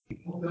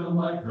And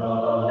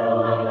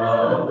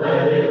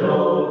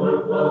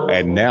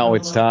now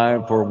it's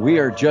time for We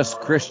Are Just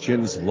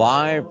Christians,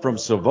 live from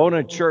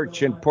Savona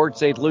Church in Port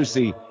St.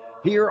 Lucie.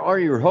 Here are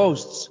your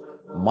hosts,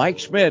 Mike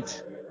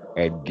Schmidt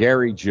and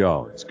Gary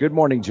Jones. Good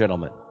morning,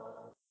 gentlemen.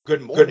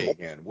 Good morning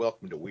and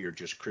welcome to We Are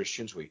Just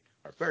Christians. We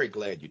are very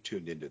glad you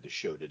tuned into the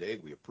show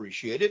today. We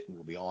appreciate it, and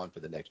we'll be on for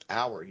the next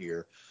hour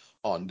here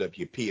on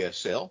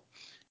WPSL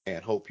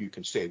and hope you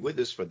can stay with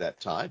us for that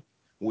time.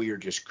 We Are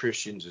Just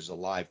Christians is a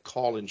live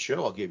call-in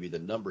show. I'll give you the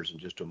numbers in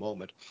just a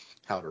moment,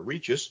 how to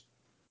reach us.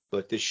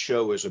 But this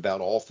show is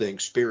about all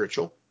things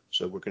spiritual,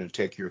 so we're going to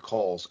take your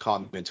calls,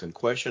 comments, and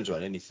questions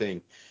on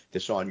anything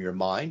that's on your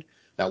mind.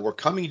 Now, we're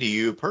coming to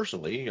you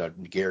personally.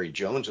 Gary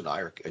Jones and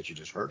I, as you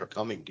just heard, are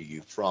coming to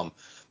you from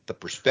the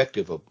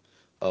perspective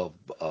of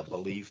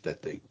belief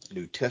that the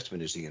New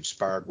Testament is the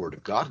inspired Word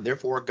of God and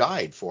therefore a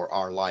guide for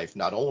our life,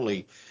 not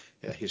only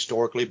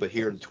historically, but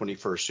here in the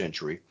 21st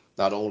century,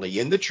 not only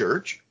in the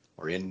church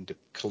or in the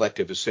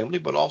collective assembly,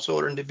 but also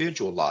our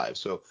individual lives.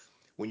 So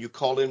when you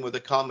call in with a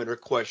comment or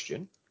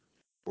question,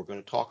 we're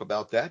going to talk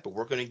about that, but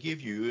we're going to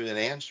give you an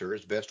answer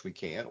as best we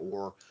can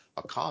or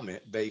a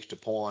comment based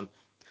upon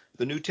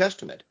the New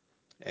Testament.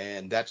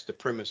 And that's the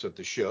premise of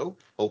the show.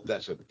 Hope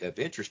that's of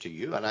interest to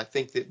you. And I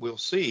think that we'll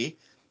see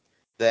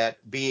that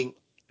being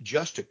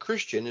just a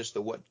Christian is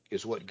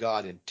what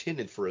God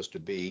intended for us to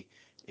be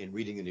in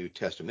reading the New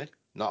Testament,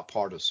 not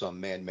part of some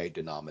man-made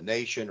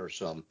denomination or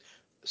some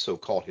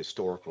so-called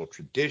historical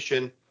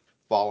tradition,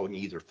 following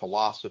either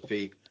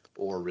philosophy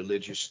or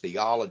religious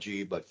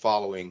theology, but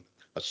following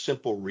a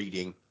simple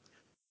reading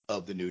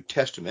of the New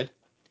Testament.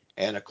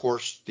 And of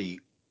course, the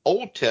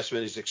Old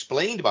Testament is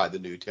explained by the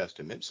New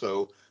Testament,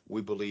 so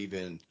we believe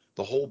in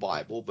the whole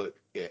Bible, but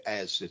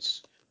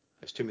as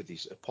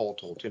Paul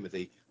told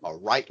Timothy,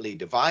 rightly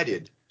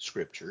divided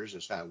scriptures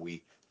is how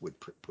we would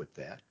put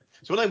that.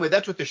 So anyway,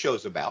 that's what the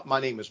show's about. My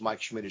name is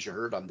Mike Schmidt, as you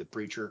heard. I'm the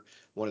preacher,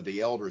 one of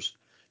the elders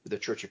of the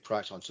Church of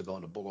Christ on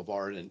Savona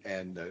Boulevard,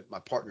 and my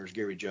partner is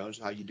Gary Jones.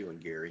 How you doing,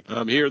 Gary?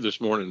 I'm here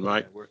this morning,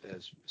 Mike.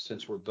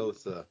 Since we're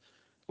both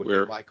what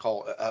you might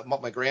call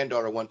my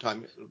granddaughter one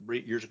time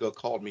years ago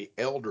called me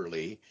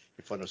elderly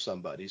in front of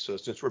somebody. So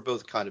since we're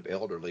both kind of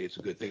elderly, it's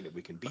a good thing that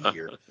we can be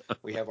here.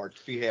 we have our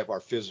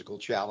physical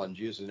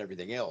challenges and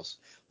everything else,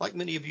 like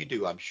many of you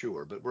do, I'm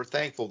sure. But we're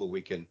thankful that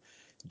we can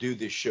do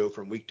this show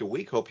from week to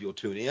week. Hope you'll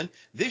tune in.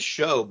 This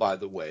show, by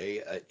the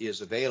way,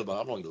 is available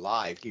not only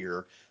live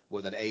here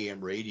with an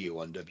AM radio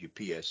on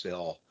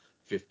WPSL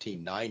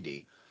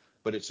 1590,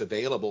 but it's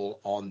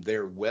available on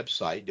their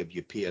website,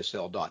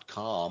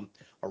 WPSL.com,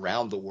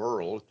 around the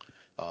world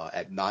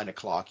at 9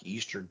 o'clock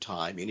Eastern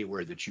time,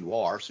 anywhere that you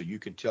are. So you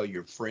can tell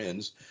your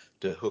friends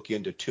to hook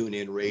into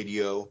TuneIn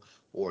Radio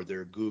or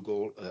their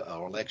Google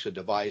or Alexa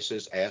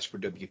devices, ask for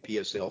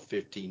WPSL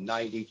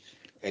 1590,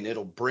 and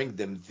it'll bring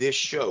them this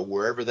show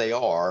wherever they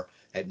are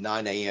at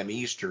 9 a.m.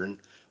 Eastern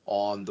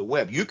on the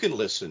web. You can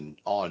listen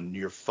on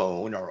your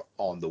phone or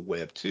on the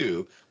web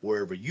too,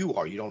 wherever you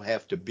are. You don't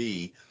have to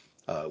be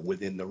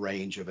within the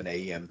range of an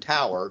AM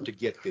tower to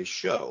get this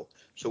show.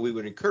 So we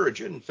would encourage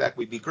you. In fact,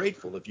 we'd be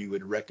grateful if you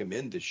would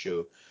recommend this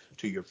show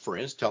to your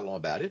friends, tell them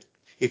about it.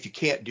 If you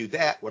can't do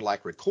that, we're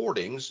like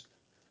recordings.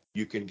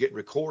 You can get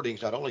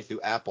recordings not only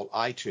through Apple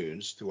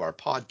iTunes, through our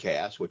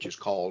podcast, which is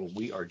called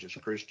We Are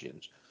Just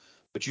Christians,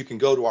 but you can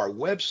go to our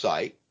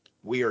website,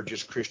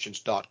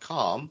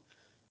 wearejustchristians.com.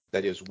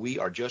 That is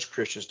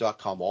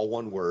wearejustchristians.com, all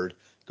one word.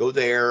 Go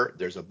there.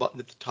 There's a button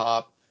at the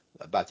top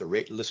about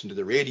listen to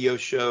the radio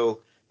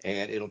show,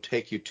 and it'll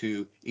take you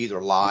to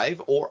either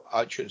live or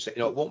I shouldn't say,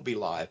 no, it won't be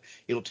live.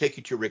 It'll take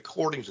you to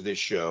recordings of this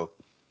show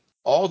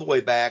all the way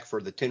back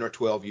for the 10 or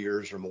 12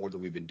 years or more that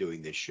we've been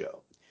doing this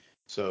show.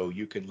 So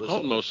you can listen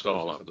almost to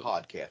all of the them.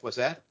 Podcast. What's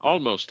that?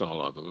 Almost all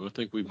of them. I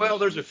think we've. Well,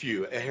 there's a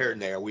few here and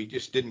there. We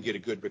just didn't get a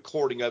good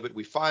recording of it.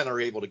 We finally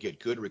are able to get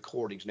good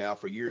recordings now.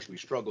 For years, we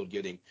struggled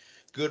getting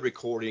good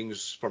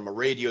recordings from a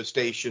radio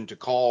station to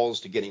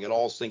calls to getting it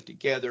all synced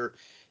together,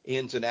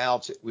 ins and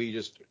outs. We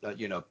just,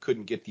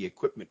 couldn't get the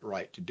equipment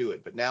right to do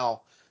it. But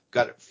now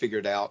got it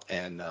figured out,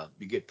 and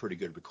you get pretty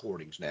good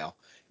recordings now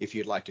if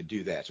you'd like to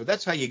do that. So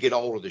that's how you get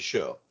all of the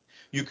show.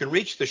 You can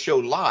reach the show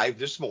live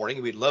this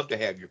morning. We'd love to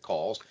have your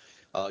calls.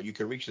 You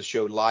can reach the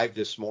show live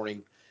this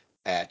morning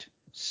at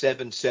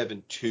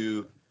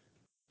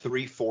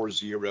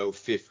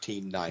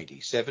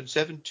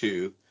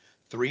 772-340-1590.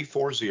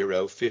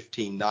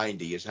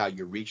 772-340-1590 is how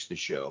you reach the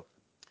show.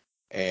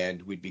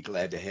 And we'd be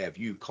glad to have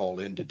you call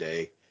in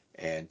today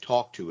and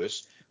talk to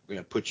us. We're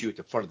going to put you at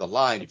the front of the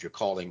line if you're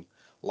calling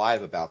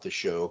live about the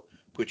show,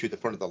 put you at the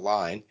front of the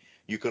line.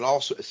 You can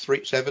also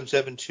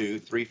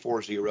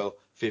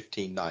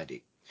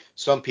 772-340-1590.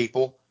 Some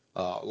people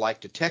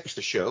like to text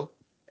the show,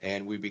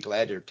 and we'd be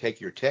glad to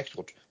take your text.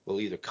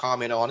 We'll either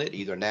comment on it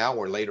either now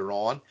or later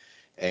on.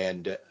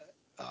 And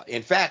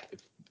in fact,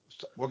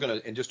 we're going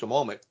to, in just a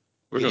moment,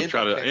 we're going to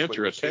try to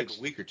answer a text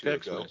a week or two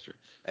ago. Message.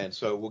 And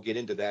so we'll get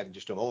into that in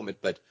just a moment.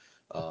 But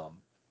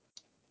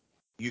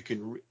you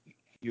can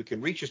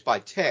reach us by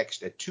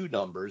text at two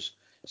numbers,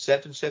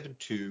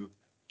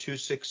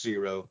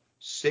 772-260-3700.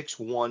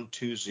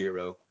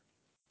 772-260-6120,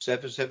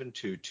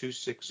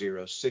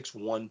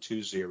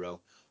 772-260-6120,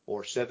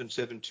 or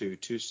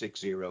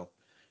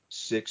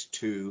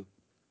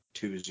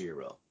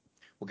 772-260-6220.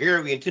 Well,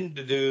 Gary, we intended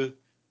to do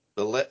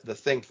the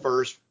thing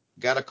first.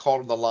 Got a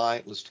call to the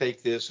line. Let's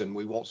take this, and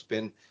we won't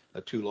spend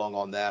too long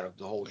on that of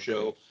the whole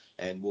show,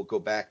 and we'll go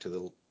back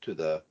to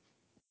the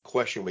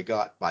question we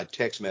got by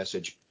text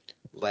message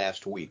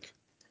last week.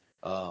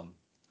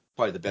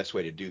 Probably the best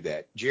way to do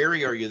that.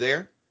 Jerry, are you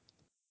there?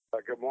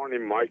 Good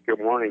morning, Mike. Good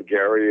morning,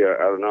 Gary. I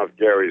don't know if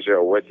Gary's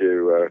there with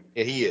you.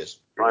 Yeah, he is.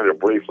 Trying to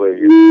briefly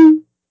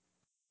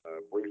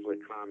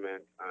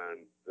comment on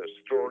the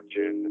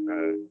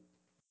sturgeon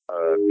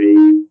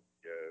being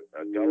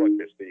a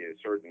delicacy in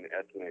certain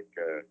ethnic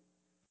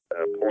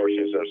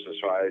portions of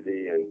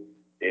society. And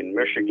in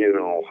Michigan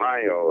and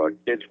Ohio,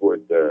 kids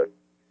would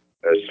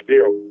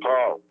spear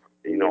carp,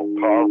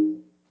 carp.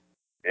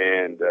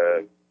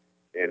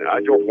 And I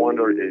just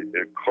wonder, is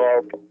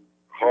carp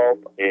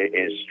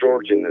and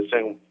sturgeon the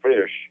same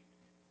fish?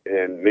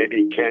 And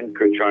maybe Ken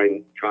could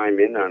chime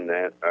in on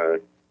that. I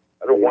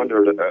don't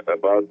wonder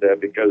about that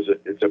because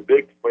it's a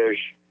big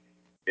fish,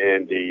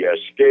 and the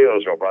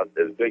scales are about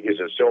as big as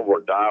a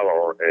silver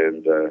dollar.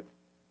 And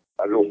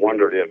I just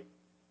wondered if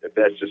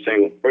that's the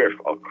same fish,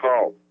 a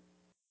carp,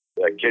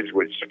 that kids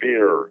would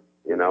spear,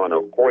 in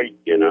a quake,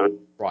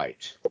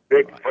 Right. A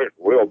big fish,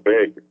 real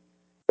big.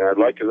 I'd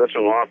like to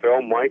listen off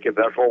air, Mike, if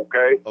that's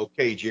okay.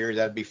 Okay, Jerry,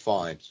 that'd be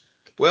fine.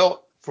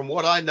 Well, from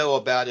what I know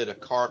about it, a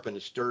carp and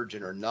a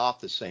sturgeon are not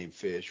the same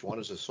fish. One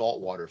is a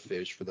saltwater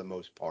fish for the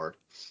most part,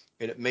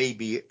 and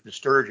the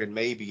sturgeon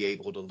may be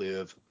able to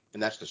live,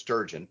 and that's the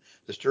sturgeon.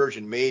 The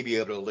sturgeon may be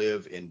able to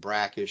live in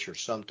brackish or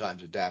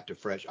sometimes adaptive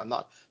fresh. I'm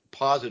not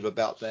positive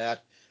about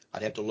that.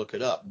 I'd have to look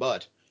it up,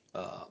 but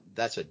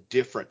that's a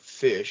different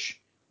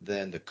fish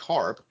than the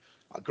carp.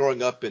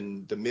 Growing up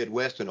in the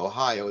Midwest in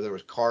Ohio, there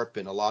was carp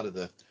in a lot of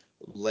the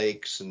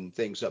lakes and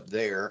things up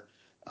there.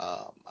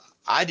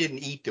 I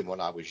didn't eat them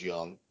when I was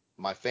young.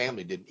 My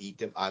family didn't eat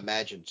them. I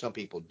imagine some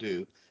people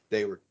do.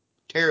 They were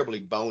terribly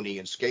bony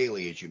and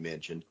scaly, as you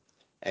mentioned,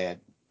 and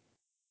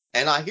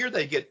I hear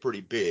they get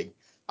pretty big.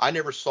 I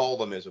never saw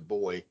them as a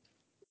boy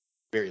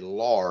very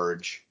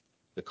large,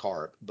 the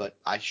carp, but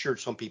I sure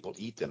some people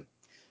eat them.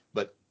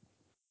 But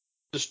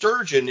the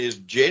sturgeon is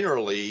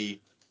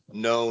generally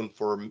known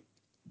for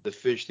the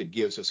fish that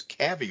gives us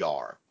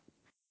caviar.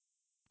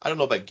 I don't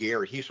know about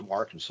Gary. He's from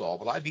Arkansas,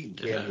 but I've eaten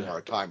caviar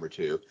a time or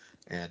two,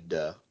 and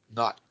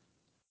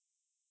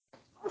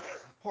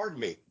pardon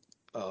me,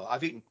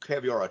 I've eaten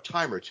caviar a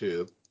time or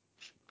two.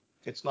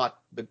 It's not,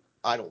 but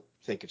I don't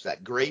think it's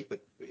that great,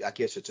 but I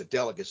guess it's a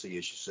delicacy,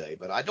 as you say.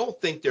 But I don't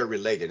think they're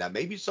related. Now,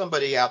 maybe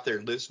somebody out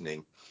there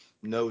listening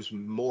knows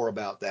more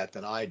about that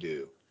than I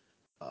do,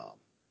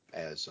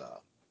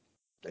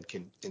 that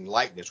can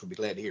enlighten us. We'll be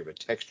glad to hear a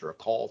text or a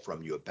call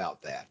from you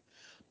about that.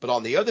 But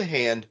on the other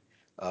hand,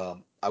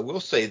 I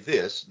will say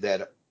this,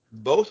 that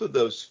both of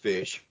those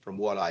fish, from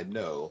what I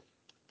know,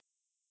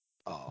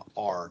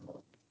 are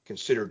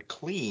considered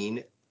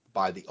clean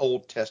by the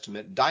Old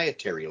Testament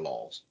dietary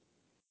laws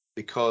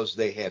because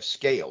they have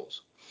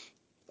scales.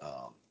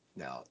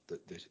 Now,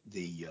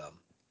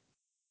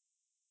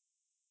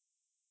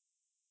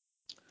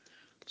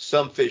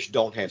 some fish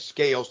don't have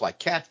scales, like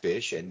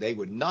catfish, and they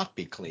would not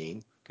be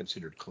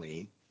considered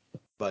clean.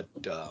 But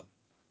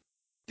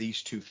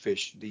these two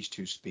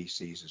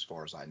species, as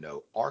far as I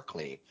know, are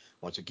clean.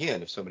 Once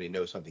again, if somebody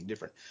knows something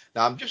different.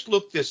 Now, I'm just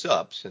looked this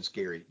up since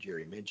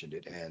Jerry mentioned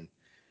it, and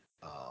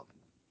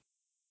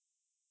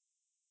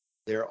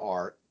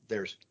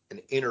there's an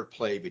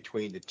interplay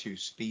between the two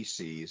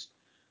species,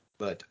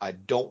 but I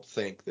don't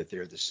think that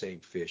they're the same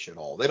fish at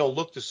all. They don't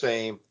look the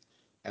same,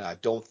 and I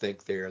don't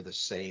think they're the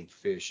same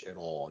fish at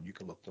all. You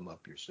can look them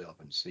up yourself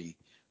and see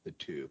the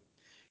two.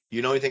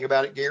 You know anything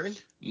about it, Gary?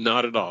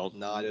 Not at all.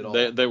 Not at all.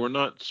 They were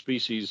not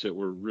species that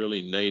were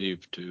really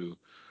native to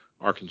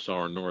Arkansas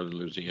or northern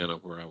Louisiana,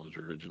 where I was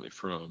originally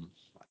from.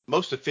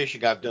 Most of the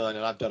fishing I've done,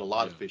 and I've done a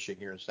lot of fishing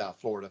here in South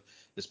Florida,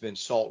 has been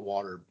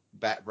saltwater,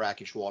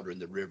 brackish water in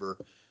the river,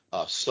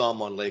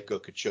 some on Lake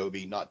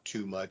Okeechobee, not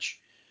too much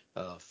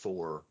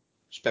for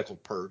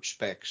speckled perch,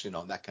 specks,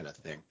 that kind of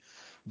thing.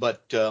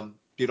 But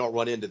you don't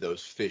run into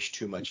those fish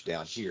too much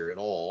down here at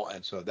all,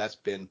 and so that's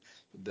been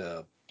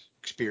the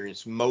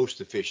experience. Most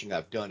of the fishing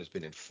I've done has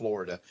been in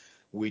Florida.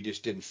 We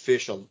just didn't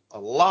fish a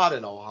lot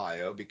in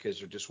Ohio because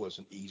there just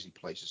wasn't easy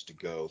places to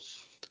go.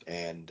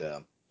 And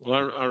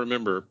well, I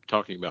remember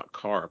talking about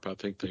carp. I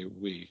think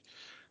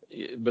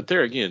but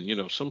there again,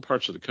 some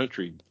parts of the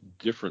country,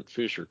 different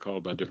fish are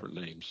called by different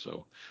names.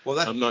 So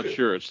I'm not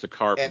sure it's the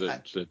carp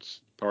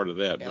that's part of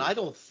that. And I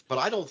don't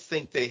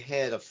think they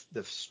had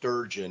the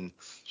sturgeon.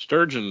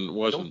 Sturgeon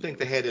wasn't. I don't think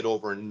they had it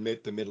over in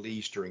the Middle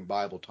East during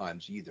Bible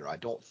times either. I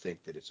don't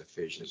think that it's a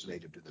fish that's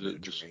native to the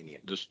Mediterranean.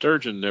 The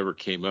sturgeon never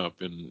came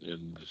up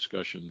in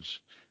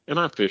discussions, and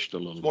I fished a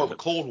little bit. It's more of a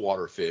cold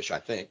water fish, I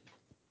think.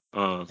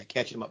 They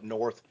catch them up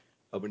north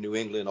over New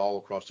England, all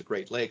across the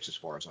Great Lakes, as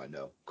far as I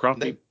know.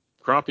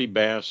 Crappie,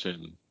 bass,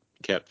 and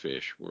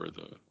catfish were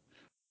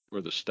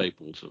were the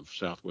staples of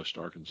Southwest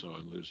Arkansas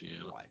and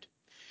Louisiana. Right.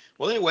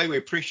 Well, anyway, we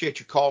appreciate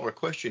your call or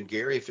question,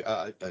 Gary.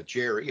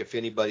 Jerry, if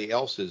anybody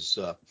else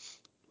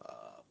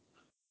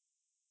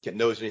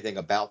knows anything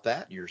about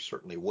that, you're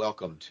certainly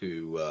welcome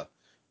to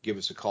give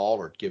us a call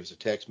or give us a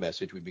text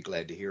message. We'd be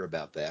glad to hear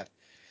about that.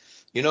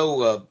 You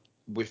know,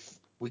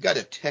 we got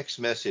a text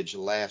message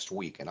last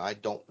week, and I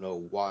don't know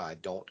why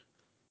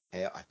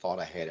I thought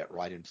I had it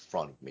right in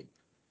front of me.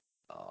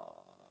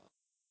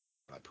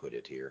 I put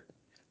it here.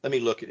 Let me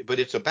look at it, but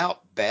it's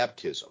about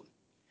baptism.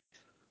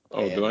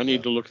 Oh, do I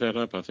need to look that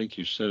up? I think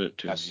you sent it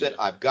to me.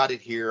 I've got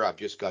it here. I've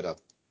just got to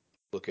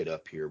look it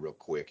up here real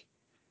quick.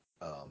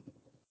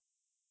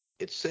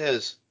 It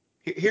says,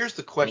 here's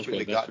the question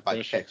we got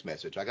by text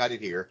message. I got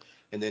it here.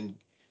 And then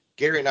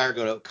Gary and I are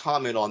going to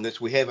comment on this.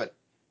 We haven't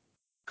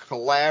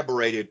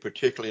collaborated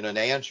particularly in an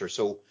answer.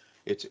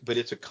 But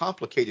it's a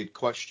complicated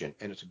question,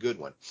 and it's a good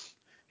one.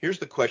 Here's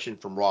the question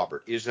from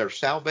Robert. Is there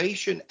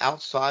salvation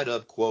outside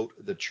of, quote,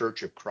 the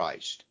Church of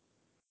Christ?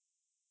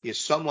 Is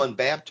someone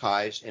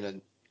baptized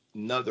in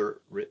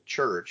another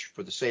church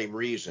for the same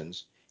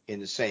reasons, in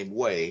the same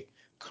way,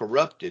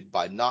 corrupted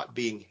by not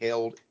being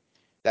held,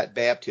 that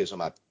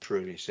baptism, I'm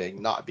truly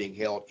saying, not being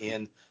held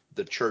in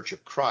the Church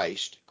of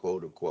Christ,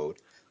 quote unquote?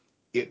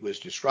 It was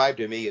described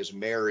to me as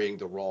marrying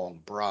the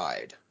wrong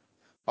bride.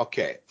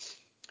 Okay.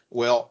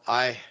 Well,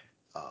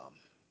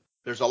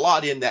 there's a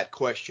lot in that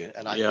question,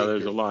 and I think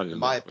there's a lot in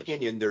my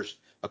opinion, there's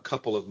a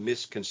couple of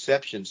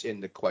misconceptions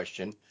in the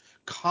question,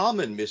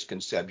 common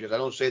misconceptions. I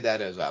don't say that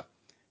as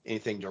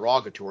anything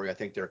derogatory. I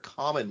think they're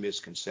common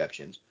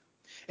misconceptions,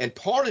 and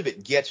part of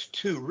it gets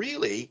to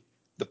really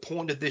the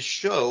point of this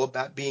show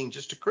about being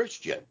just a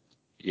Christian.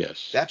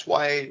 Yes, that's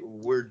why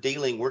we're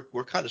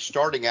kind of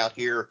starting out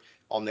here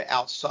on the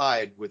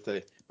outside with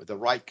the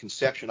right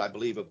conception, I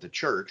believe, of the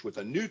church, with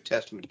a New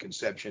Testament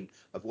conception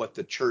of what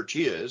the church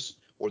is,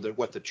 or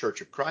what the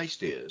Church of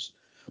Christ is,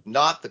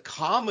 not the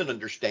common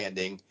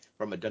understanding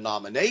from a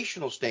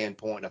denominational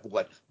standpoint of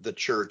what the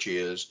church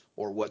is,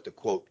 or what the,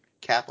 quote,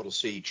 capital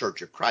C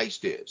Church of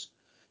Christ is.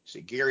 See,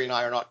 Gary and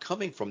I are not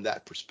coming from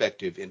that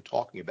perspective in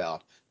talking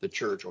about the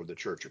church or the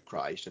Church of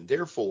Christ, and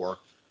therefore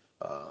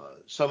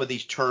some of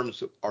these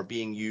terms are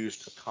being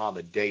used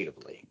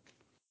accommodatively.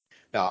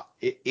 Now,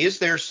 is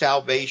there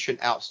salvation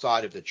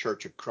outside of the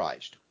Church of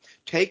Christ?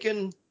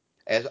 Taken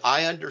as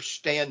I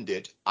understand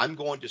it, I'm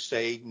going to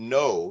say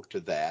no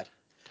to that.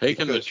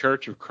 Taken the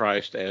Church of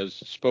Christ as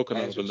spoken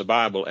of in the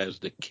Bible as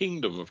the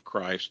kingdom of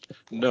Christ,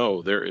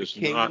 no, there is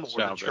not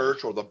salvation. Or the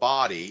church or the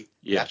body,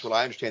 yes. That's what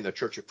I understand the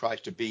Church of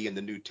Christ to be in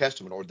the New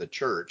Testament, or the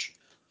church,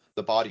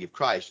 the body of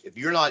Christ. If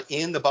you're not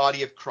in the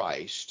body of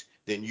Christ,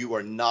 then you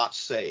are not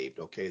saved,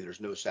 okay? There's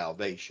no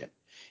salvation.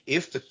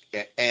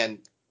 And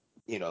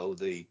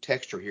the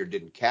texture here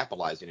didn't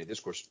capitalize any of this.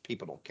 Of course,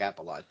 people don't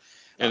capitalize.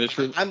 And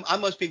I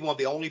must be one of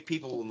the only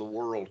people in the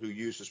world who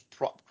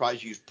tries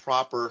to use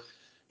proper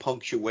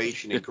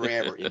punctuation and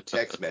grammar in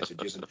text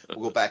messages, and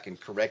we'll go back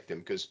and correct them,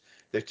 because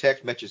the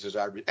text messages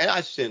and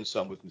I send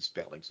some with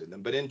misspellings in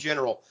them. But in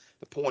general,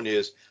 the point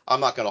is,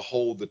 I'm not going to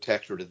hold the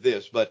texture to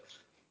this, but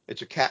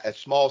it's a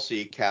small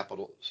c,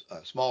 capital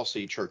small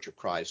c Church of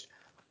Christ.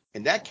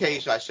 In that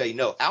case, I say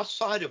no.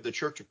 Outside of the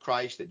Church of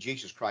Christ that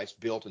Jesus Christ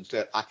built and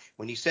said,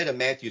 when he said in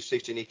Matthew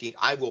 16:18,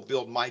 I will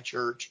build my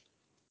church,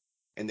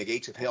 and the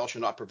gates of hell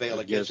shall not prevail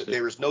against it.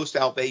 There is no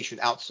salvation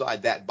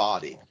outside that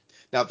body.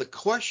 Now, the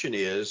question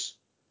is,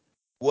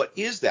 what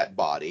is that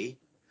body?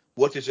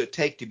 What does it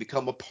take to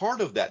become a part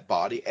of that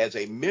body as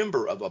a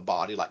member of a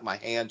body, like my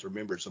hands are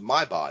members of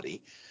my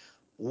body?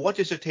 What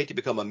does it take to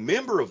become a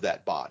member of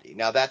that body?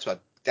 Now, that's a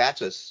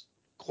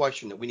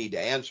question that we need to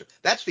answer.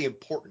 That's the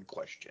important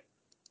question.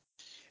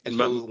 And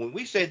so when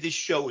we say this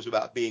show is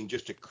about being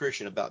just a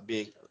Christian, about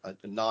being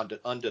not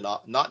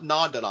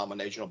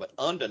non-denominational, but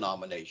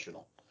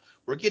undenominational,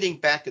 we're getting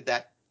back to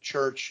that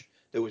church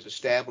that was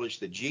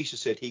established, that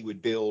Jesus said he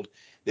would build,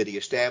 that he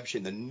established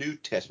in the New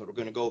Testament. We're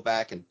going to go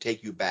back and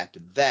take you back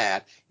to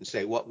that and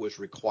say what was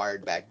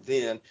required back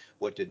then.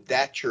 What did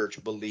that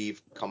church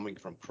believe coming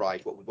from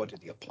Christ? What did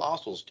the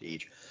apostles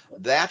teach?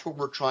 That's where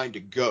we're trying to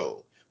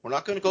go. We're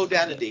not going to go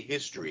down into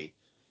history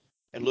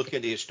and look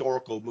into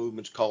historical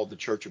movements called the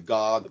Church of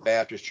God, the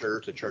Baptist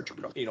Church, the Church of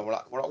Christ. We're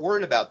not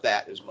worrying about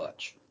that as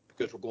much,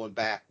 because we're going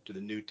back to the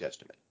New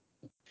Testament.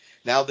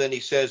 Now then, he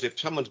says, if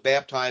someone's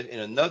baptized in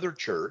another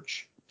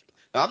church,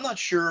 now I'm not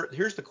sure.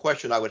 Here's the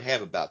question I would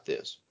have about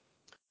this.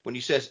 When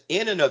he says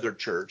in another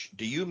church,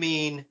 do you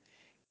mean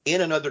in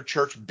another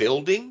church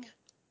building,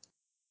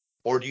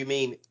 or do you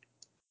mean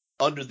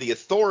under the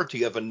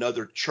authority of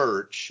another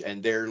church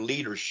and their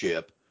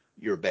leadership,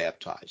 you're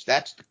baptized?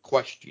 That's the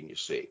question, you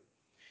see.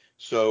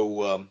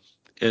 So,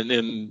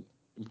 and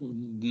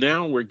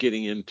now we're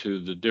getting into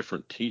the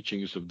different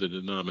teachings of the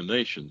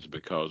denominations,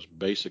 because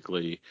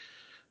basically,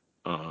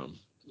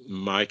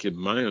 Mike, in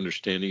my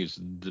understanding is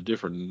the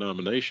different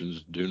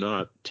denominations do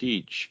not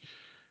teach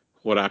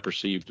what I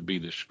perceive to be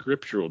the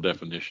scriptural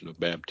definition of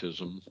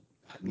baptism.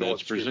 No,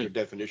 it's the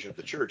definition of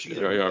the church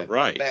either.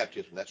 Right.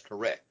 Baptism, that's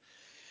correct.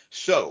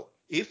 So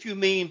If you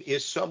mean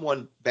is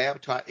someone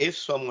baptized, if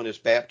someone is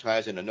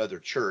baptized in another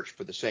church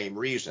for the same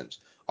reasons,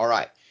 all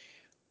right.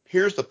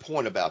 Here's the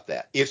point about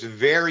that. It's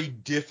very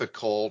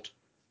difficult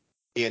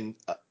in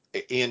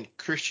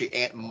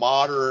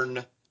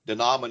modern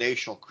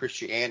denominational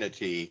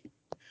Christianity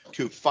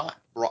to find.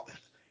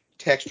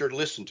 Texter,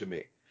 listen to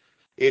me.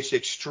 It's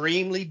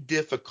extremely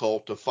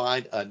difficult to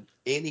find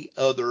any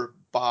other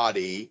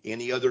body,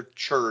 any other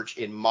church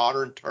in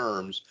modern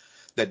terms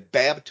that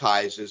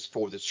baptizes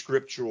for the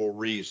scriptural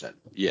reason.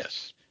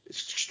 Yes.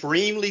 It's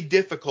extremely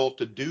difficult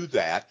to do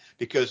that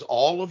because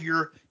all of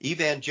your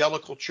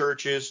evangelical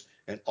churches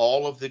and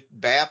all of the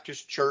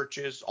Baptist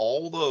churches,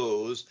 all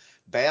those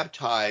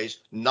baptize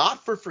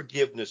not for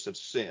forgiveness of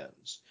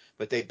sins,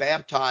 but they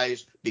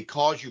baptize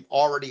because you've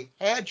already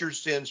had your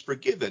sins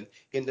forgiven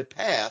in the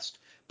past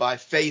by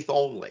faith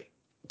only.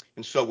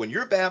 And so when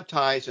you're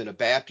baptized in a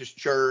Baptist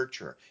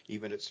church, or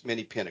even at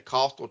many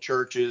Pentecostal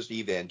churches,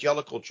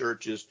 evangelical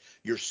churches,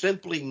 you're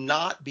simply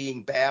not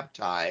being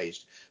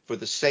baptized for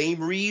the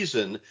same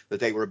reason that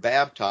they were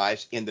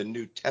baptized in the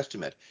New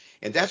Testament.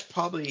 And that's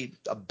probably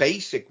a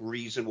basic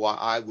reason why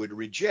I would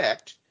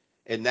reject,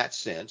 in that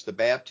sense, the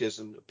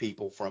baptism of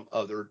people from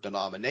other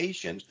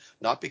denominations,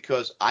 not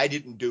because I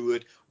didn't do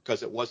it,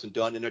 because it wasn't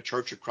done in a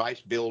Church of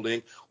Christ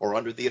building or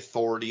under the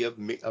authority of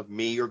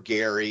me or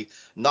Gary,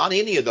 not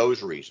any of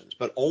those reasons,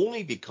 but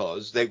only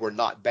because they were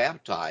not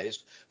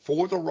baptized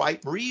for the right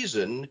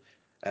reason,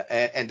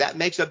 and that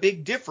makes a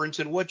big difference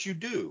in what you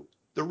do.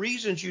 The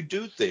reasons you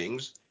do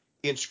things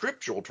in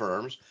scriptural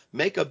terms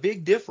make a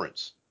big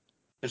difference.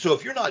 And so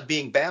if you're not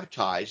being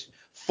baptized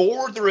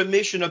for the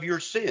remission of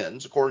your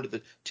sins, according to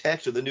the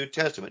text of the New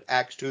Testament,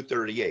 Acts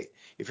 2:38,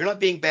 if you're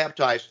not being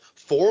baptized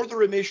for the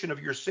remission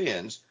of your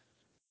sins,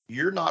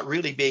 you're not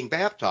really being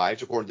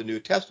baptized according to the New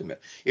Testament.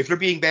 If you're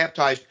being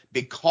baptized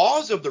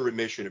because of the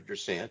remission of your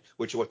sin,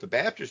 which is what the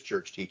Baptist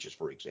Church teaches,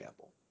 for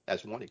example,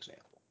 that's one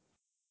example,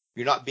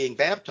 you're not being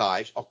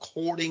baptized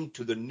according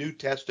to the New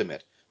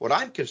Testament. What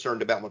I'm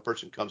concerned about when a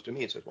person comes to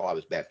me and says, well, I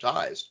was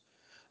baptized,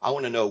 I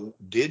want to know,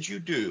 did you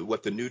do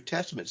what the New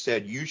Testament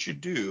said you should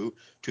do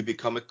to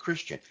become a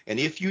Christian? And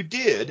if you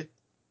did,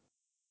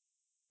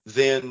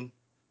 then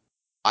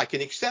I can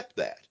accept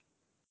that.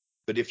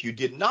 But if you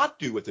did not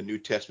do what the New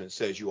Testament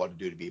says you ought to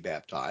do to be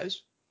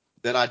baptized,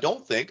 then I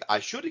don't think I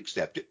should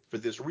accept it for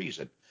this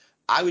reason.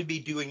 I would be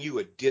doing you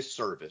a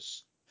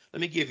disservice.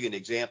 Let me give you an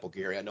example,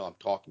 Gary. I know I'm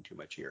talking too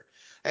much here.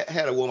 I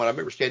had a woman, I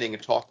remember standing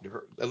and talking to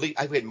her. At least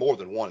I've had more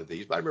than one of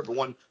these, but I remember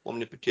one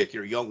woman in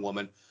particular, a young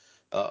woman,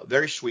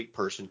 very sweet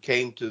person,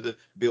 came to the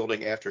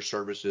building after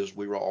services.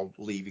 We were all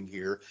leaving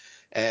here,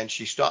 and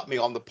she stopped me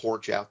on the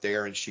porch out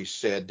there, and she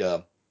said,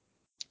 then,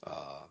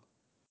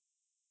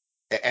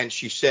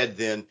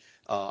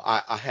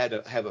 I had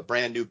to have a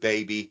brand new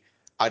baby.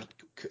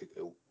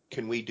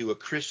 Can we do a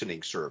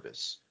christening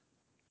service?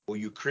 Will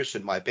you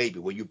christen my baby?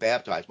 Will you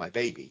baptize my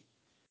baby?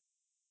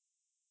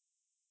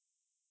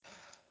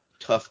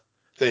 Tough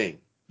thing.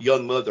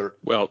 Young mother,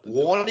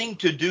 wanting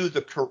to do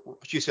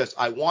she says,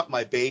 I want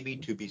my baby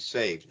to be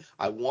saved.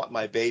 I want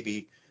my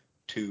baby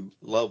to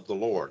love the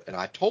Lord. And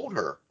I told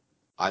her,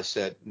 I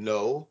said,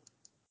 no,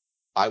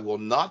 I will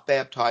not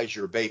baptize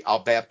your baby.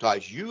 I'll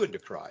baptize you into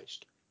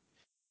Christ,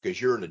 because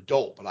you're an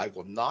adult, but I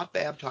will not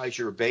baptize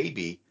your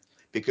baby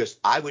because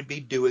I would be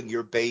doing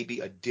your baby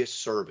a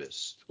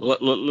disservice.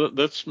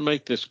 Let's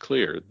make this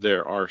clear.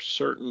 There are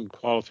certain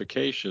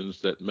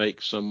qualifications that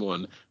make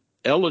someone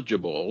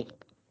eligible,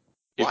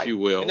 if you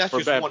will, and that's for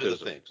just baptism. One of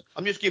the things.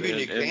 I'm just giving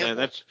you an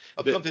example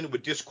of something that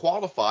would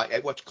disqualify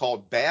at what's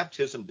called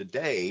baptism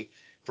today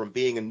from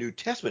being a New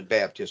Testament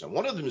baptism.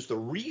 One of them is the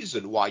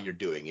reason why you're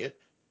doing it.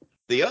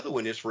 The other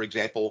one is, for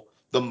example,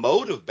 the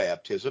mode of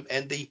baptism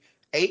and the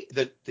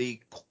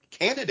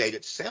candidate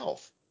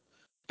itself.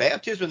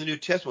 Baptism in the New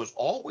Testament was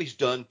always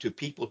done to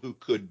people who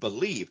could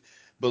believe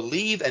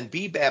and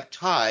be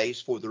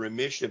baptized for the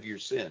remission of your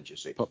sins, you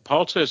see.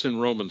 Paul says in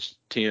Romans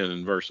 10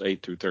 and verse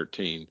 8 through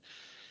 13,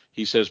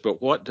 he says,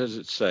 but what does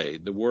it say?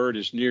 The word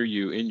is near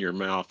you, in your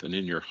mouth and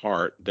in your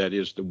heart. That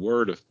is the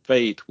word of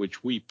faith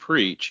which we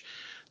preach,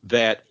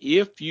 that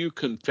if you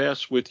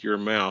confess with your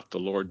mouth the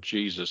Lord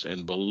Jesus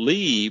and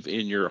believe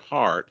in your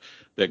heart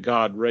that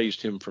God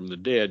raised him from the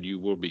dead, you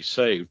will be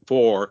saved.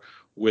 For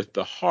with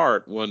the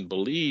heart one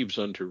believes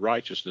unto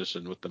righteousness,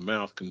 and with the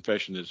mouth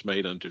confession is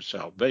made unto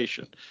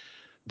salvation.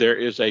 There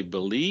is a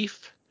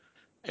belief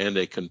and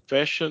a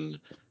confession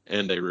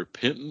and a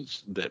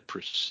repentance that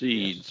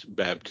precedes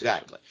baptism.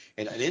 Exactly.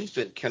 And an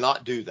infant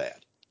cannot do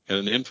that.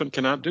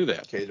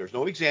 Okay, there's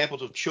no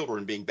examples of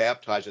children being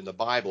baptized in the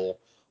Bible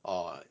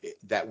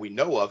that we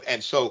know of.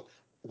 And so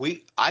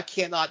I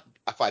cannot,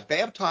 if I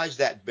baptize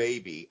that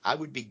baby, I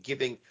would be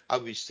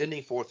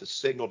sending forth a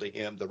signal to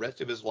him the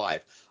rest of his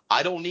life.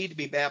 I don't need to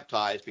be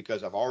baptized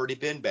because I've already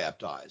been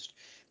baptized.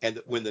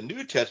 And when the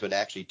New Testament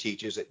actually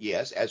teaches that,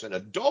 yes, as an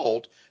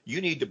adult,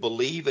 you need to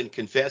believe and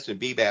confess and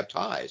be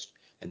baptized.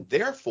 And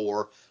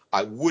therefore,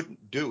 I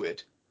wouldn't do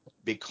it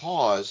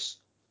because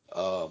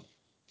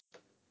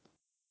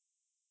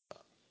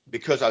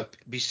because I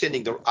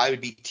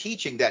would be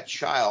teaching that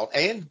child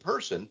and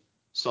person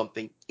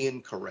something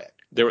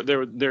incorrect.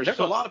 There's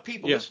a lot of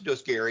people listen to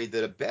us, Gary,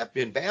 that have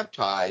been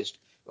baptized.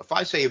 If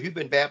I say, have you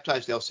been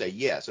baptized? They'll say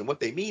yes. And what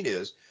they mean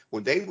is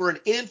when they were an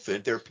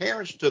infant, their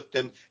parents took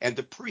them, and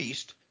the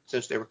priest,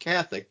 since they were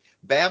Catholic,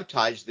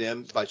 baptized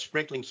them by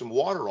sprinkling some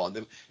water on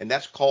them. And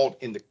that's called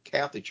in the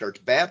Catholic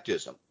Church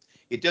baptism.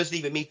 It doesn't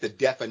even meet the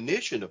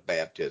definition of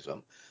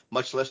baptism,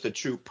 much less the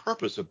true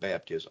purpose of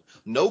baptism.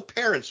 No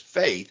parent's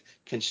faith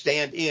can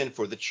stand in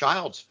for the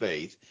child's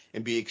faith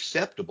and be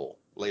acceptable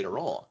later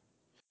on.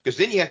 Because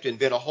then you have to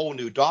invent a whole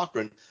new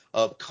doctrine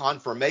of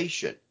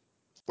confirmation,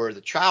 where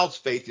the child's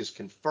faith is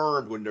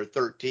confirmed when they're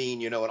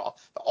 13, and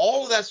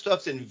all of that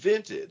stuff's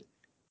invented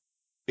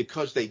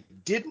because they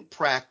didn't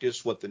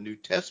practice what the New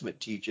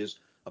Testament teaches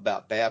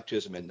about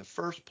baptism in the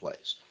first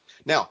place.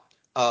 Now,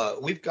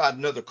 we've got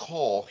another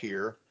call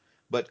here,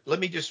 but let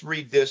me just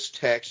read this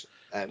text,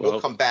 and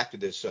we'll come back to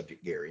this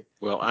subject, Gary.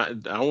 Well, I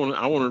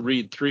want to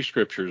read 3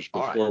 scriptures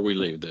before we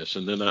leave this,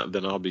 and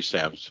then I'll be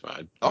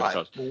satisfied.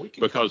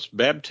 Because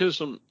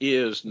baptism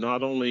is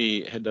not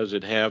only does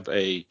it have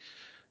a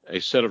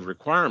set of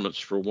requirements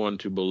for one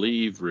to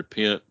believe,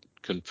 repent,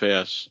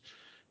 confess,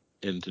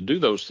 and to do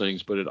those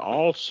things, but it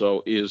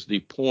also is the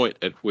point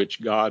at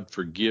which God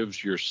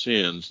forgives your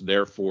sins.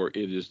 Therefore,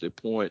 it is the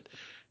point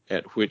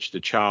at which the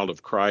child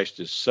of Christ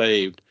is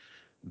saved.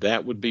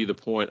 That would be the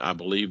point, I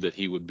believe, that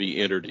he would be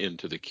entered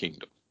into the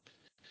kingdom.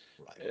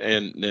 Right.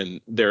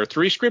 And there are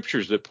 3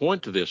 scriptures that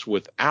point to this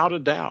without a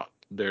doubt.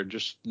 There's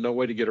just no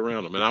way to get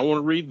around them. And I want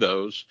to read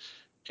those,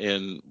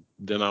 and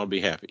then I'll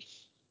be happy.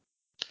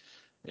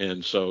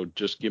 And so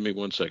just give me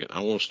 1 second.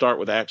 I want to start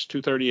with Acts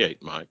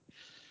 2:38, Mike.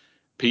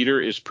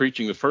 Peter is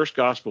preaching the first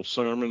gospel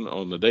sermon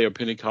on the day of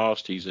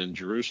Pentecost. He's in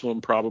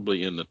Jerusalem,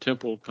 probably in the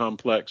temple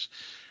complex,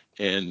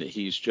 and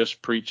he's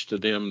just preached to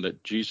them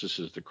that Jesus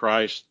is the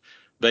Christ.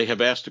 They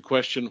have asked the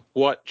question,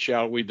 what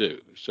shall we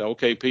do? So,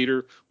 okay,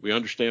 Peter, we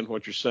understand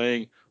what you're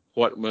saying.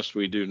 What must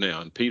we do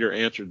now? And Peter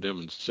answered them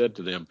and said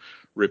to them,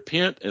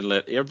 repent and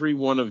let every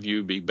one of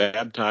you be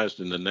baptized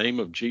in the name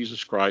of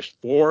Jesus Christ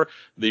for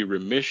the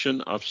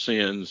remission of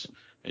sins,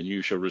 and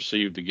you shall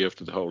receive the gift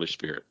of the Holy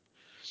Spirit.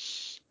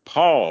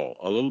 Paul,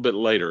 a little bit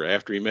later,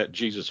 after he met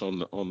Jesus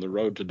on the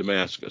road to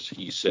Damascus,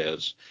 he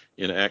says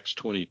in Acts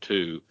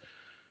 22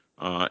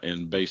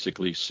 and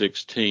basically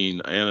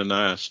 16,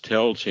 Ananias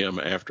tells him,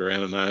 after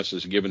Ananias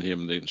has given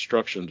him the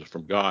instructions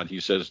from God, he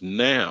says,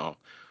 now,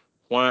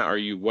 why are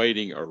you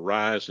waiting?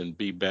 Arise and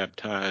be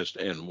baptized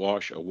and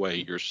wash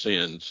away your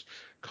sins,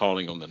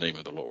 calling on the name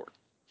of the Lord.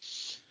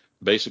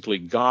 Basically,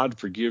 God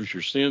forgives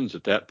your sins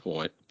at that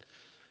point.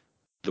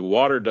 The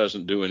water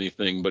doesn't do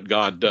anything, but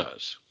God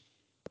does.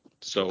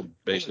 So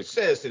basically, it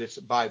says that it's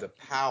by the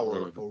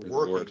power or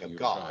working of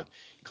God.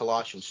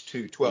 Colossians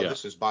 2:12.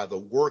 This is by the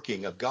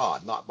working of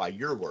God, not by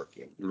your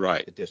working.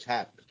 Right. That this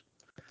happened.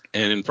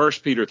 And in 1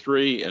 Peter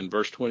 3 and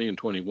verse 20 and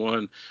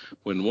 21,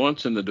 when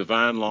once in the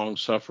divine long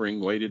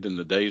suffering waited in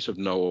the days of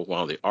Noah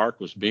while the ark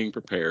was being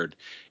prepared,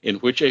 in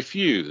which a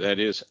few, that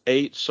is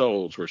 8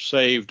 souls, were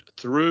saved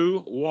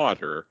through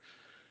water,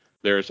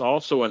 there is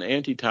also an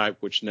antitype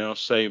which now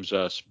saves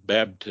us,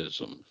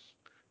 baptism.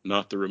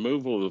 Not the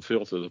removal of the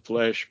filth of the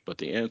flesh, but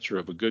the answer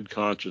of a good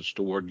conscience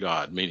toward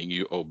God, meaning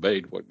you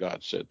obeyed what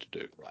God said to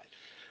do.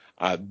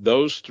 Right.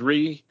 Those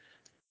 3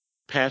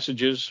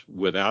 passages,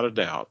 without a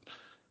doubt,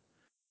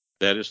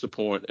 that is the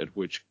point at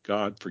which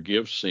God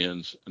forgives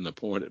sins and the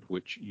point at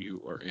which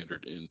you are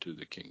entered into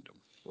the kingdom.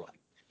 Right.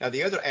 Now,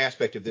 the other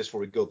aspect of this,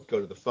 before we go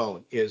to the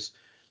phones,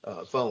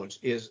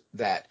 is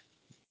that,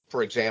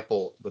 for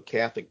example, the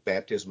Catholic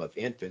baptism of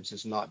infants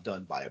is not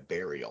done by a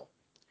burial.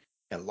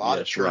 And a lot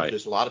of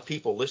churches, a lot of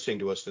people listening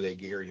to us today,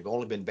 Gary, have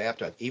only been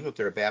baptized, even if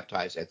they're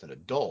baptized as an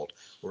adult,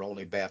 we're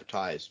only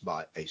baptized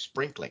by a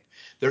sprinkling.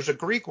 There's a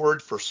Greek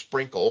word for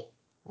sprinkle,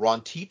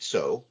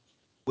 rontizo,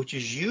 which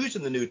is used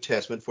in the New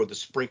Testament for the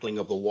sprinkling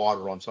of the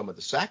water on some of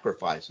the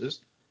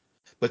sacrifices.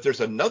 But there's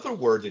another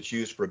word that's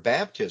used for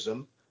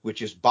baptism,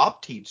 which is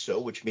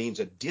baptizo, which means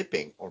a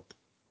dipping or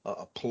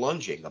a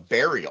plunging, a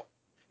burial.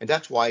 And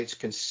that's why it's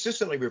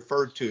consistently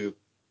referred to,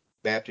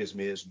 baptism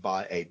is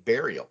by a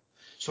burial.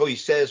 So he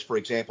says, for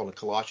example, in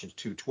Colossians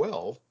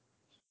 2:12,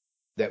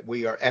 that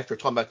we are, after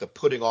talking about the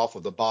putting off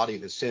of the body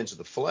the sins of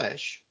the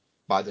flesh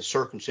by the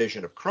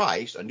circumcision of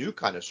Christ, a new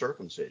kind of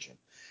circumcision,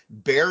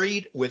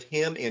 buried with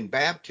him in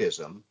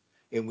baptism,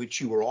 in which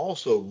you were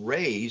also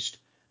raised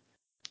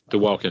to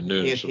walk in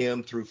newness in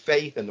him through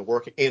faith in the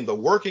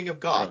working of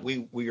God.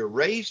 Right. We are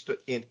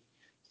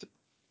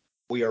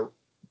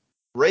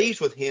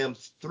raised with him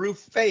through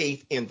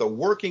faith in the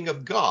working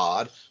of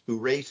God who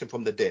raised him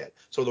from the dead.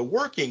 So the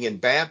working in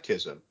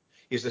baptism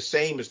is the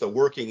same as the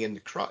working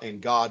in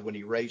God when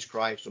he raised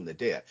Christ from the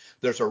dead.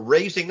 There's a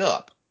raising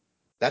up.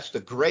 That's the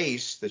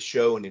grace that's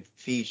shown in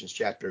Ephesians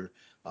chapter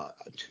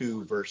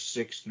 2, verse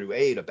 6 through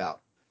 8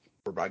 about,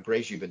 for by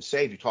grace you've been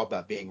saved. You talk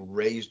about being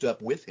raised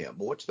up with him.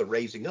 Well, what's the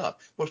raising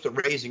up? What's the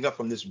raising up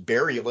from this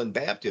burial and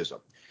baptism?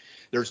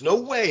 There's no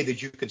way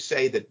that you could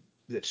say that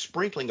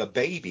sprinkling a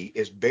baby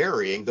is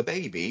burying the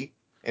baby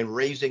and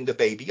raising the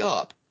baby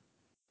up.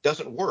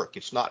 Doesn't work.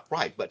 It's not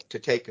right. But to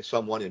take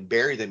someone and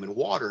bury them in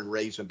water and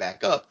raise them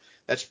back up,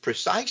 that's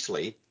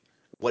precisely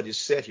what is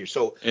said here.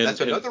 So that's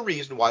another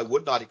reason why I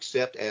would not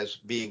accept as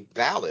being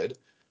valid.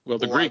 Well,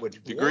 the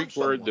Greek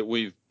word that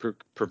we've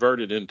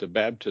perverted into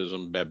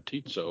baptism,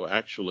 baptizo,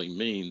 actually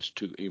means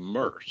to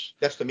immerse.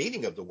 That's the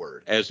meaning of the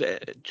word. As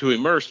to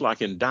immerse,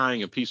 like in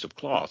dyeing a piece of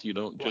cloth. You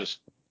don't just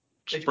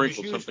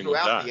sprinkle something on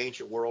dye. Throughout the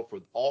ancient world for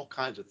all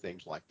kinds of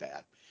things like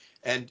that,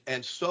 and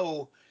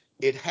so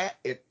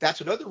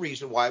that's another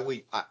reason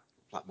why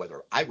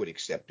whether I would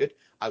accept it,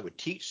 I would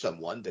teach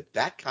someone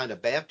that kind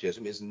of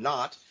baptism is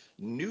not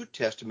New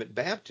Testament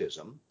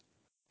baptism,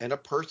 and a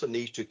person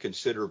needs to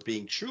consider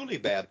being truly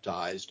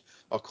baptized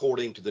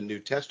according to the New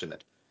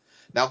Testament.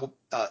 Now,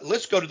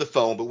 let's go to the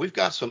phone, but we've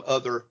got some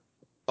other.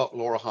 Oh,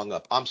 Laura hung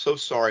up. I'm so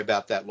sorry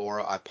about that,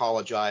 Laura. I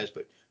apologize,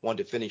 but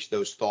wanted to finish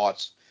those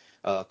thoughts.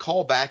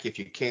 Call back if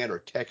you can, or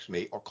text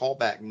me, or call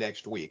back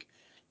next week.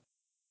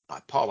 I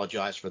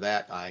apologize for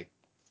that.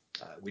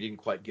 We didn't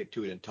quite get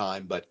to it in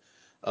time, but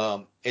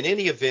in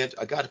any event,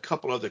 I got a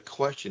couple other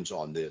questions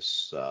on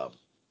this,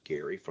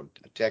 Gary, from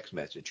a text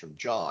message from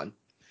John.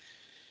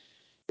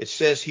 It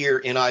says here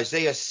in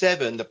Isaiah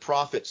 7, the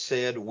prophet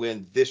said,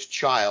 when this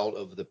child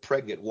of the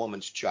pregnant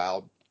woman's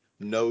child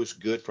knows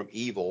good from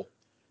evil.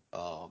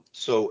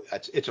 So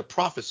it's a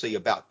prophecy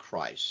about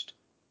Christ.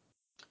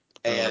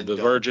 And the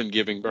virgin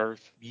giving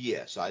birth?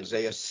 Yes,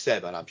 Isaiah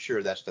 7. I'm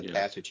sure that's the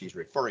passage he's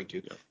referring to.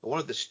 Yeah. One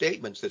of the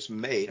statements that's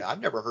made,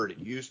 I've never heard it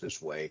used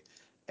this way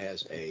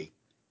as any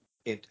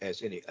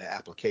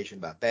application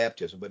about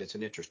baptism, but it's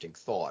an interesting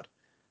thought.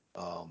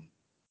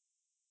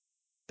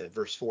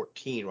 Verse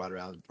 14, right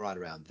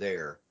around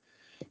there,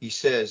 he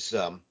says,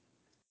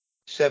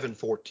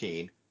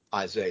 7:14,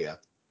 Isaiah,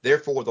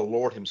 therefore the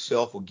Lord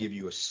himself will give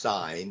you a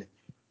sign.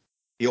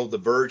 The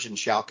virgin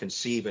shall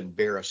conceive and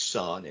bear a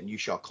son, and you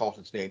shall call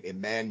his name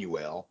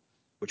Emmanuel,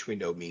 which we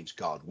know means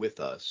God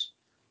with us.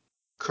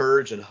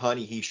 Curds and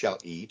honey he shall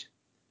eat,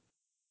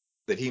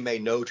 that he may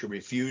know to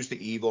refuse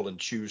the evil and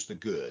choose the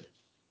good.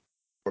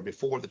 For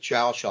before the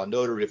child shall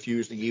know to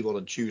refuse the evil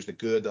and choose the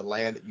good, the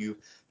land that you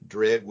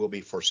dread will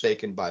be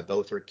forsaken by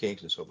both her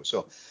kings, and so forth.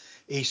 So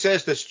he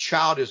says this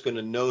child is going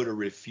to know to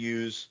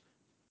refuse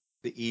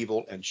the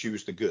evil and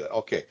choose the good.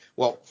 Okay,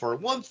 well, for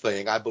one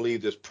thing, I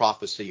believe this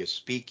prophecy is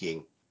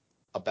speaking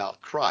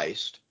about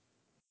Christ,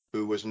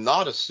 who was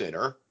not a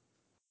sinner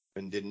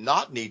and did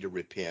not need to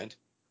repent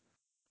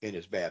in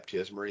his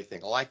baptism or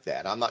anything like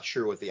that. I'm not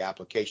sure what the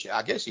application.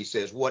 I guess he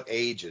says, what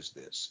age is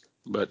this?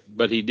 But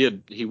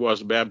he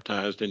was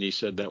baptized, and he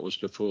said that was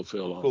to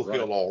fulfill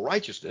all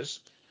righteousness,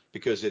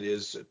 because it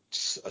is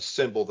a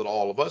symbol that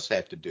all of us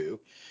have to do.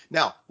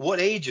 Now,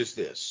 what age is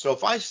this? So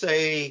if I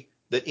say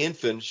that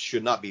infants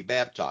should not be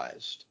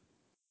baptized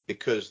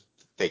because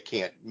they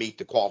can't meet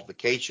the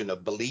qualification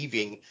of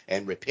believing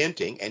and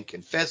repenting and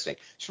confessing,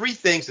 three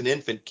things an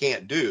infant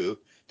can't do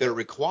that are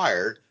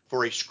required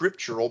for a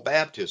scriptural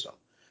baptism.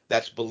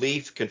 That's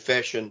belief,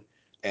 confession,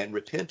 and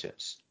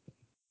repentance.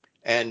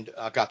 And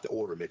I got the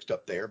order mixed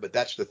up there, but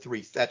that's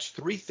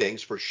three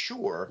things for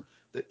sure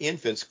that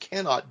infants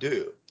cannot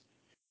do.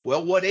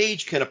 Well, what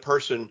age can a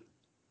person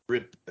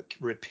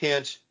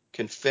repent,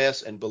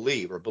 confess, and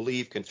believe, or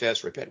believe,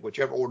 confess, repent,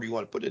 whichever order you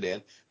want to put it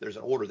in? There's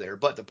an order there.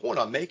 But the point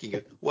I'm making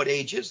is, what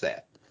age is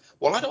that?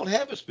 Well, I don't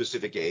have a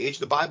specific age.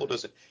 The Bible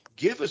doesn't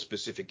give a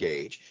specific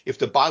age. If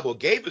the Bible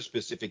gave a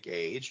specific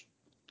age,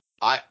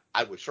 I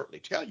would certainly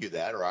tell you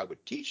that, or I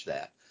would teach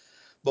that.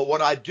 But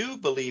what I do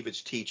believe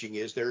it's teaching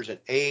is there's an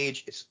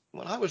age.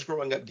 When I was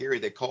growing up, Gary,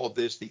 they called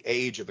this the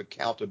age of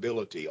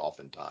accountability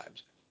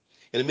oftentimes.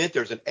 And it meant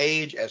there's an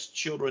age as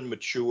children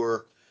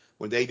mature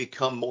when they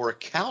become more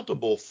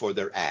accountable for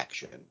their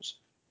actions.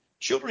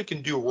 Children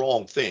can do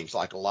wrong things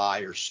like lie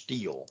or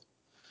steal.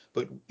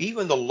 But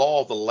even the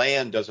law of the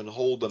land doesn't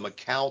hold them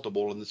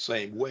accountable in the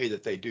same way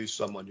that they do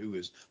someone who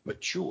is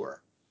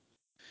mature.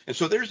 And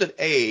so there's an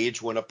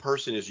age when a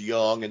person is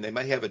young and they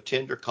may have a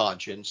tender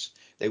conscience.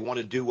 They want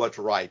to do what's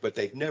right, but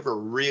they've never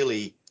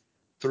really,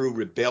 through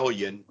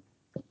rebellion,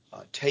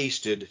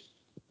 tasted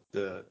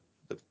the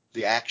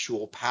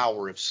actual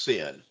power of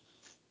sin.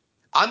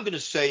 I'm going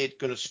to say it's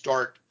going to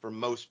start for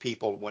most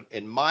people when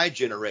in my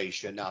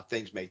generation. Now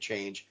things may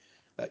change,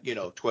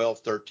 12,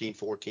 13,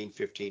 14,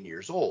 15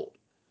 years old.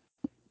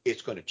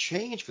 It's going to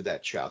change for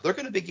that child. They're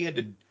going to begin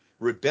to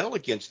rebel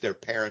against their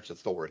parents'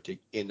 authority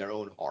in their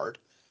own heart,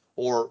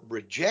 or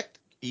reject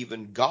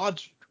even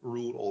God's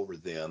rule over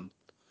them.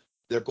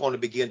 They're going to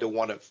begin to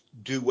want to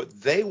do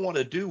what they want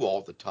to do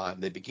all the time.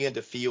 They begin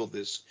to feel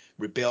this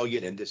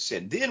rebellion and this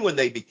sin. Then when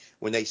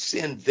they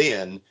sin,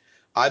 then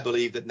I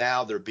believe that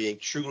now they're being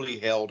truly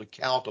held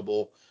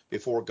accountable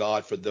before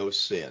God for those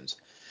sins.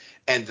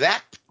 And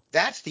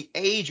that's the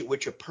age at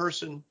which a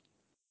person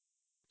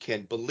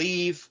can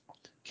believe,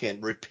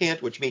 can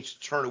repent, which means to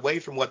turn away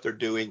from what they're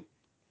doing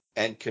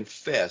and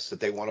confess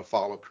that they want to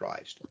follow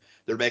Christ.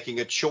 They're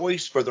making a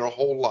choice for their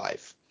whole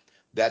life.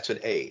 That's an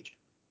age.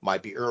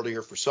 Might be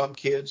earlier for some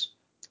kids.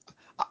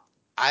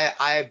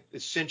 I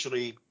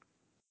essentially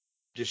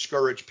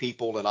discourage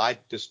people, and I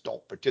just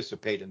don't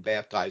participate in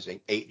baptizing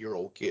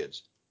 8-year-old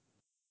kids,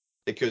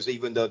 because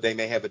even though they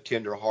may have a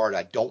tender heart,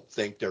 I don't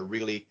think they're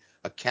really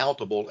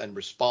accountable and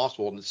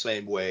responsible in the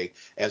same way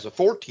as a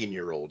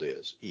 14-year-old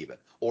is, even,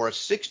 or a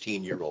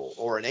 16-year-old,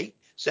 or an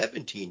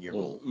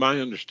 17-year-old. Well, my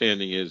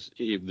understanding is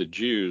if the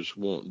Jews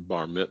won't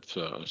bar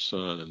mitzvah a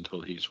son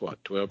until he's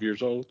 12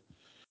 years old.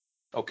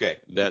 Okay.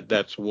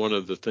 That's one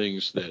of the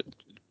things that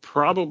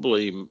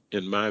probably,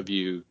 in my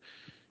view,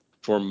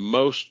 for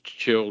most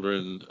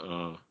children,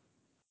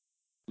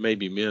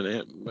 maybe men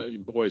and maybe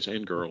boys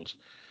and girls,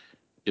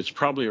 it's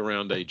probably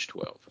around age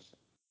 12.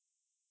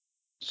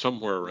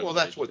 Somewhere around. Well,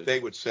 that's what they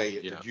would say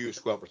at the Jews,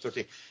 12 or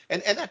 13.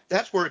 And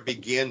that's where it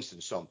begins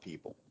in some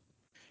people.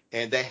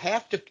 And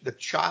the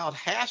child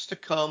has to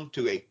come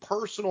to a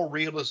personal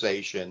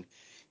realization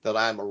that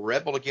I'm a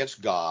rebel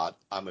against God,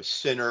 I'm a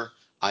sinner,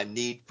 I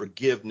need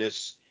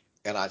forgiveness,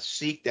 and I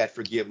seek that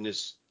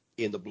forgiveness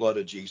in the blood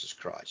of Jesus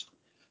Christ.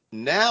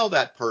 Now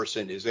that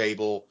person is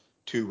able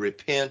to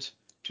repent,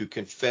 to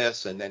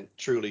confess, and then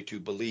truly to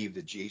believe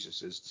that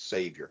Jesus is the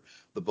Savior,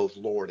 the both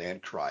Lord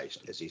and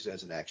Christ, as he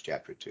says in Acts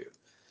chapter 2.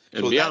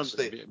 And so that's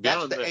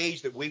the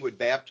age that we would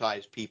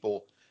baptize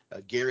people.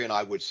 Gary and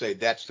I would say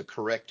that's the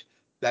correct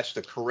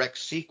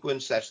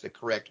sequence. That's the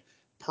correct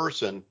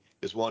person,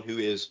 is one who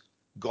is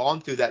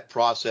gone through that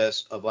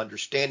process of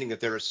understanding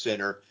that they're a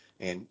sinner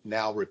and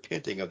now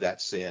repenting of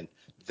that sin.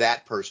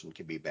 That person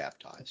can be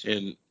baptized.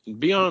 And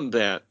beyond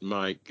that,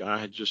 Mike,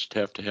 I just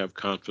have to have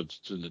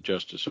confidence in the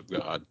justice of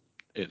God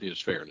and his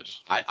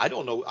fairness. I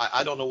don't know.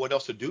 I don't know what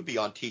else to do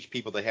beyond teach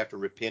people they have to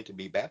repent and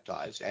be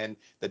baptized, and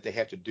that they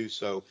have to do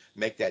so,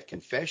 make that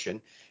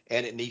confession,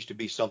 and it needs to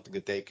be something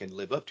that they can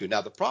live up to.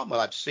 Now, the problem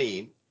that I've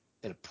seen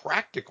in a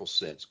practical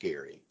sense,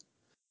 Gary,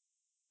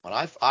 when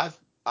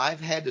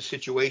I've had the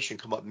situation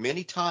come up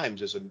many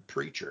times as a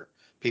preacher.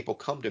 People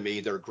come to me,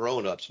 they're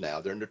grown-ups now,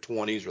 they're in their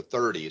 20s or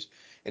 30s,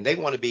 and they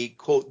want to be,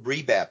 quote,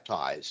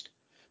 rebaptized,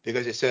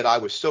 because they said, I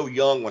was so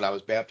young when I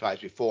was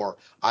baptized before.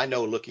 I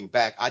know, looking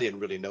back, I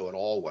didn't really know at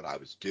all what I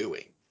was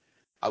doing.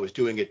 I was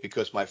doing it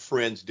because my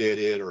friends did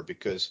it, or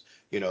because,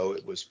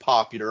 it was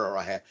popular, or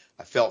I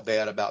felt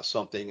bad about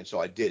something, and so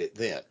I did it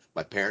then.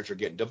 My parents are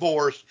getting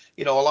divorced,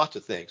 lots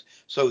of things.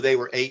 So they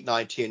were 8,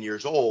 9, 10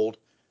 years old,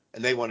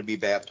 and they want to be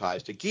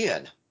baptized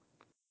again.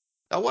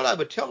 Now, what I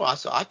would tell them, I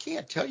said, I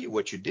can't tell you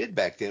what you did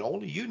back then.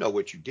 Only you know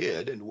what you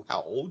did and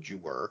how old you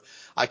were.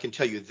 I can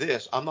tell you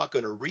this: I'm not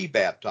going to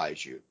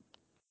rebaptize you.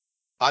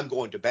 I'm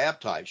going to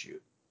baptize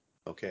you,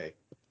 okay?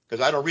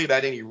 Because I don't read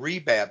about any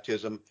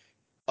rebaptism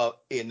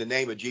in the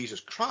name of Jesus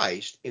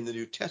Christ in the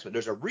New Testament.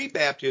 There's a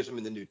rebaptism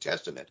in the New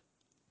Testament,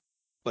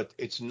 but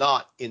it's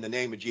not in the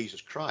name of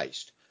Jesus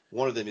Christ.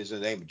 One of them is in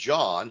the name of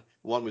John.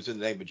 One was in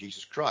the name of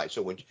Jesus Christ.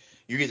 So when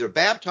you're either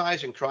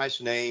baptized in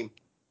Christ's name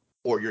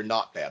or you're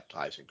not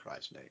baptized in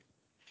Christ's name.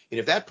 And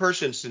if that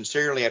person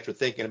sincerely, after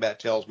thinking about it,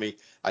 tells me,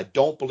 I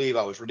don't believe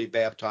I was really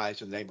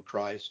baptized in the name of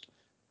Christ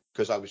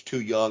because I was too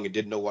young and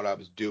didn't know what I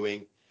was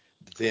doing,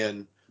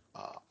 then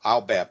I'll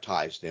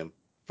baptize them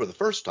for the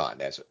first time,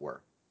 as it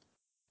were.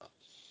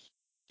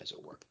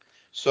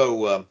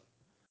 So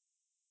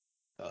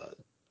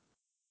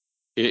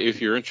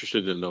if you're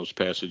interested in those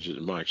passages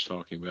that Mike's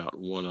talking about,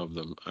 one of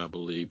them, I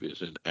believe,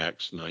 is in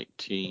Acts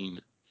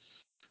 19.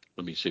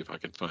 Let me see if I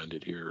can find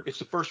it here. It's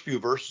the first few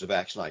verses of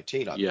Acts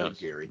 19, I believe,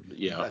 Gary.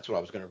 Yeah. That's what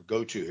I was going to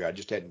go to here. I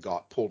just hadn't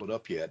pulled it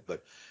up yet.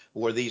 But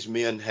where these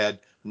men had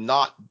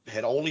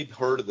only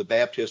heard of the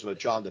baptism of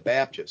John the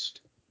Baptist.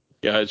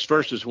 Yeah, it's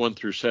verses 1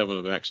 through 7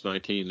 of Acts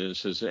 19, and it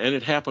says, And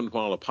it happened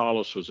while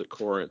Apollos was at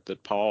Corinth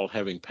that Paul,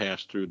 having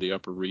passed through the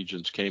upper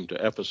regions, came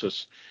to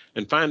Ephesus,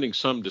 and finding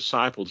some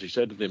disciples, he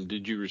said to them,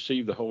 Did you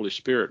receive the Holy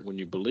Spirit when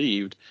you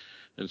believed?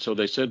 And so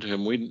they said to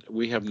him,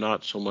 We have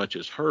not so much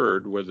as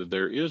heard whether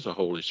there is a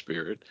Holy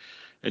Spirit.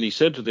 And he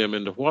said to them,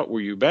 Into what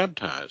were you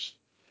baptized?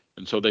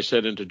 And so they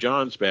said, Into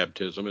John's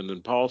baptism. And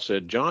then Paul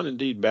said, John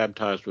indeed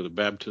baptized with a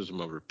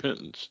baptism of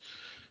repentance,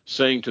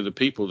 saying to the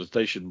people that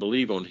they should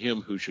believe on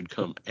him who should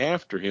come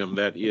after him,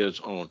 that is,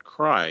 on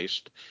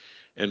Christ.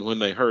 And when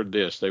they heard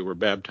this, they were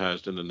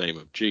baptized in the name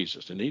of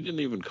Jesus. And he didn't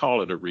even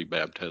call it a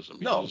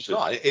rebaptism. No, it's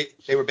not.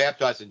 They were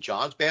baptized in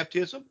John's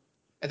baptism,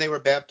 and they were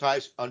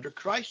baptized under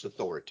Christ's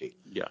authority.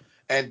 Yeah.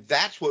 And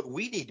that's what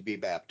we need to be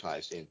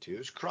baptized into,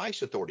 is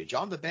Christ's authority.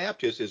 John the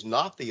Baptist is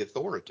not the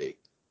authority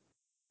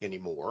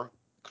anymore.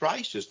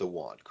 Christ is the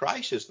one.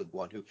 Christ is the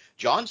one who,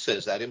 John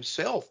says that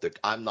himself, that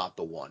I'm not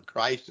the one.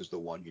 Christ is the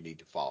one you need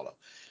to follow.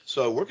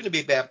 So we're going to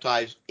be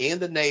baptized in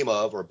the name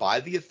of, or by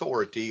the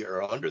authority,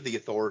 or under the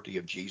authority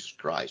of Jesus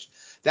Christ.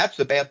 That's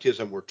the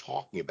baptism we're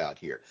talking about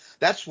here.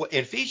 That's what,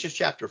 in Ephesians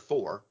chapter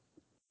 4,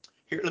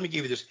 here, let me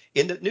give you this.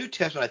 In the New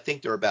Testament, I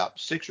think there are about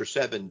 6 or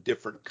 7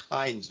 different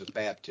kinds of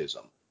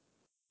baptism.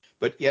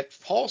 But yet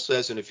Paul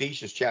says in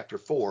Ephesians chapter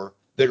 4,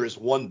 there is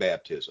one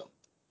baptism.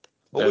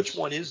 Well, which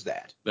one is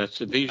that?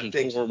 That's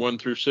Ephesians 4, 1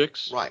 through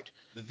 6. Right.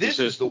 This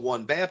is the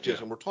one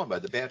baptism we're talking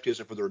about, the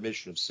baptism for the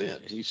remission of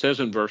sins. He says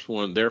in verse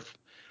 1,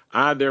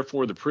 I,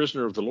 therefore, the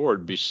prisoner of the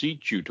Lord,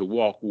 beseech you to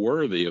walk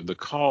worthy of the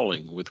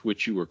calling with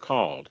which you were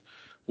called,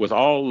 with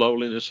all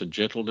lowliness and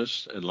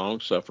gentleness and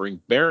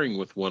long-suffering, bearing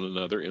with one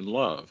another in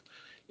love,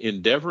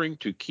 endeavoring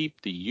to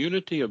keep the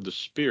unity of the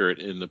Spirit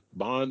in the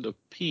bond of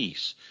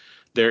peace.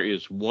 There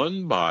is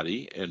one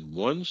body and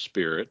one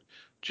Spirit,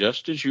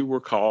 just as you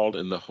were called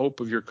in the hope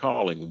of your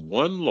calling,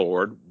 one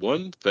Lord,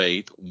 one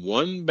faith,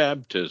 one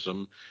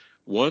baptism,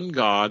 one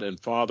God and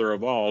Father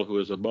of all, who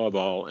is above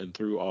all and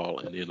through all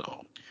and in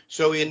all.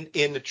 So in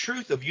the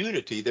truth of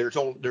unity,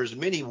 there's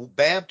many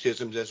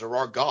baptisms as there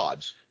are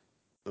gods.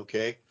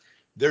 Okay?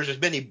 There's as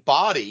many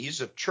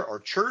bodies of or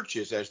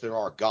churches as there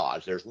are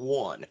gods. There's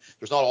one.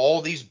 There's not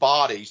all these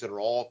bodies that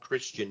are all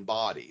Christian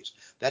bodies.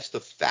 That's the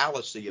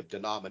fallacy of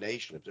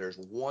denomination. If there's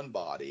one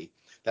body,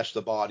 that's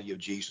the body of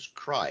Jesus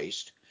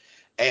Christ.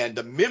 And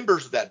the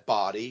members of that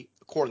body,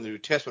 according to the New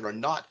Testament, are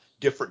not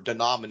different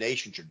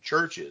denominations or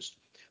churches.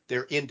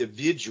 They're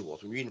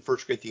individuals. We read in 1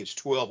 Corinthians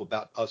 12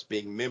 about us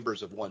being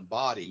members of one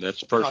body.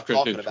 That's 1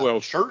 Corinthians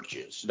 12.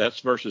 Churches.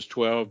 That's verses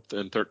 12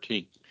 and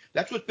 13.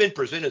 That's what's been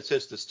presented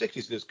since the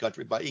 60s in this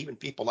country by even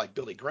people like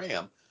Billy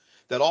Graham,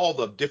 that all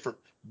the different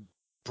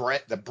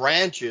the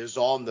branches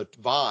on the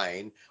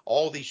vine,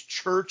 all these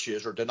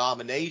churches or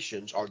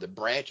denominations are the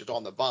branches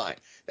on the vine.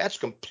 That's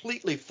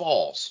completely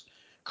false.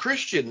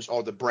 Christians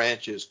are the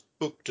branches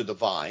hooked to the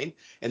vine,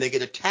 and they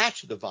get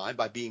attached to the vine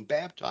by being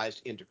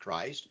baptized into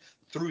Christ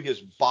through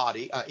his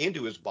body,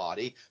 into his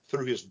body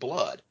through his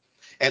blood.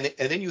 And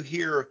then you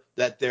hear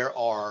that there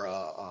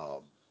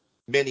are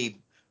many.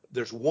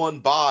 There's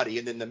one body,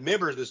 and then the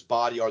members of this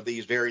body are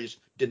these various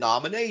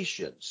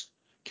denominations: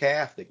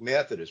 Catholic,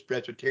 Methodist,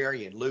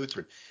 Presbyterian,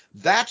 Lutheran.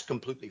 That's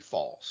completely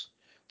false.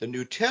 The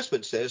New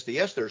Testament says,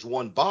 yes, there's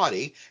one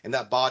body, and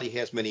that body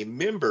has many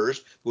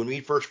members. When we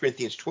read 1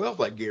 Corinthians 12,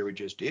 like Gary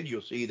just did,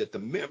 you'll see that the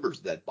members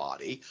of that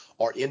body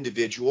are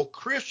individual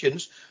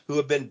Christians who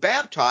have been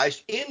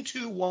baptized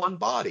into one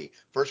body.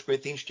 1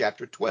 Corinthians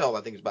chapter 12, I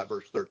think it's about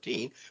verse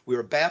 13. We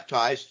were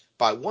baptized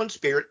by one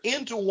Spirit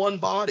into one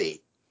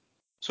body.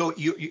 So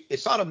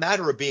it's not a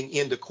matter of being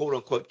in the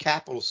quote-unquote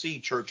capital C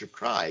Church of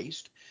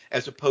Christ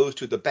as opposed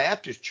to the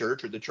Baptist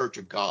Church or the Church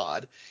of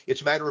God.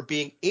 It's a matter of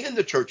being in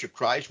the Church of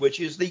Christ, which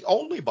is the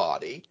only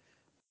body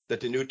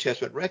that the New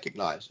Testament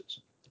recognizes.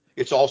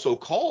 It's also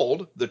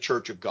called the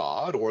Church of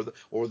God or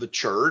the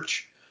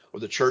Church or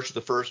the Church of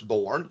the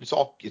Firstborn.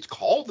 It's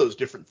called those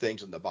different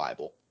things in the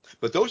Bible,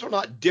 but those are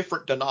not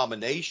different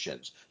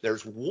denominations.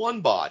 There's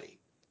one body.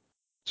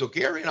 So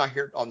Gary and I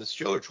here on the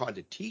show are trying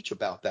to teach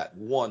about that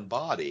one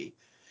body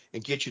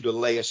and get you to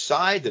lay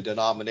aside the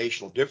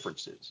denominational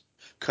differences.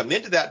 Come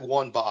into that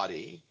one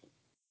body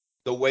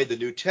the way the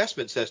New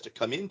Testament says to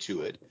come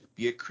into it,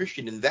 be a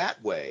Christian in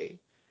that way,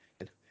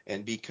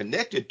 and be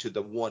connected to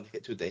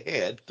the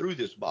head through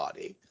this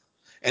body,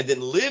 and then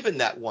live in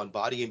that one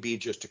body and be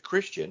just a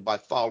Christian by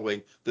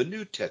following the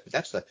New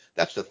Testament.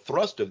 That's the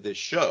thrust of this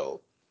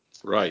show.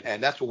 Right.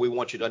 And that's what we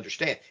want you to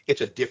understand.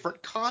 It's a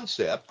different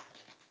concept.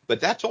 But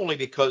that's only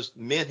because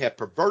men have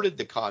perverted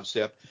the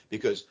concept,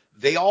 because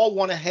they all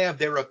want to have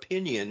their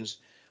opinions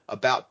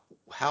about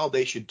how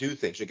they should do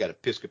things. You got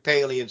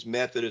Episcopalians,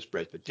 Methodists,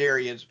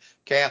 Presbyterians,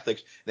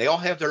 Catholics. They all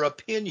have their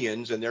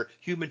opinions and their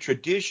human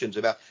traditions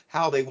about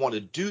how they want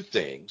to do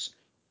things,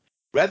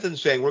 rather than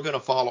saying we're going to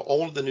follow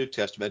only the New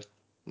Testament,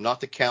 not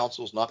the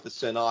councils, not the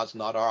synods,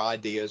 not our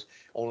ideas,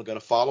 only going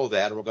to follow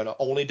that, and we're going to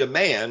only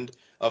demand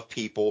of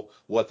people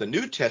what the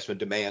New Testament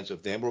demands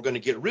of them. We're going to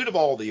get rid of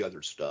all the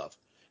other stuff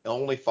and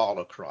only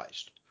follow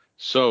Christ.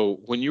 So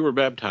when you were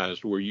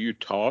baptized, were you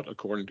taught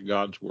according to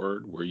God's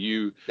word? Were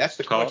you That's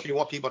the taught? question you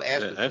want people to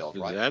ask themselves,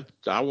 right?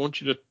 I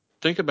want you to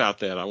think about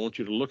that. I want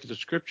you to look at the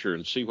scripture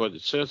and see what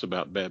it says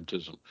about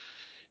baptism.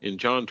 In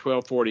John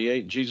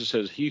 12:48, Jesus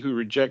says, "He who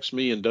rejects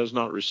me and does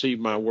not receive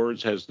my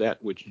words has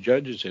that which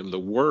judges him. The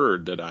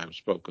word that I have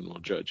spoken will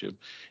judge him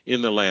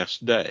in the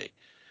last day."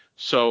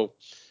 So,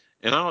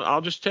 and I'll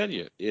just tell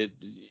you,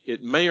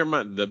 it may or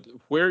may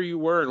where you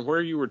were and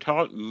where you were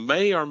taught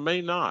may or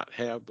may not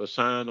have a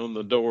sign on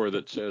the door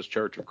that says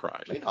Church of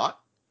Christ. May not.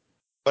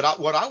 But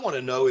what I want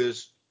to know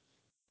is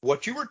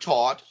what you were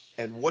taught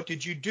and what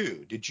did you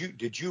do? Did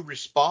you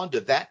respond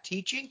to that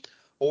teaching,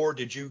 or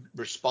did you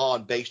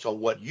respond based on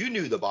what you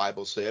knew the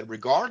Bible said,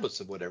 regardless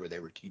of whatever they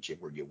were teaching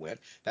where you went?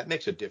 That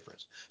makes a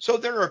difference. So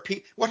there are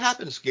people. What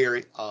happens,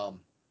 Gary?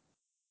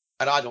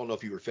 And I don't know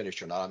if you were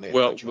finished or not. I may have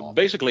cut you off.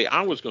 Basically,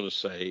 I was going to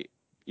say,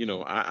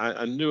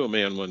 I knew a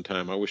man one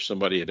time. I wish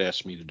somebody had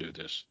asked me to do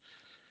this.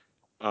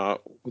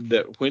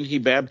 That when he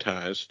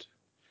baptized,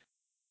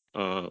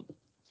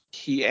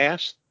 he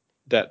asked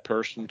that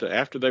person to,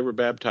 after they were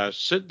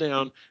baptized, sit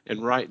down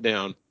and write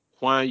down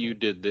why you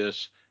did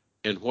this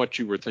and what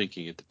you were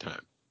thinking at the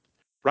time.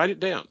 Write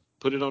it down.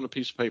 Put it on a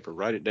piece of paper.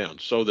 Write it down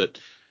so that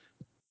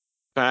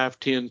 5,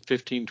 10,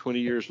 15, 20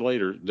 years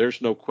later,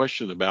 there's no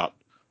question about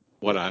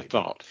what I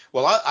thought.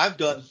 Well, I've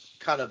done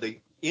kind of the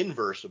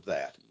inverse of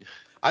that.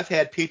 I've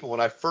had people, when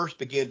I first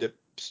begin to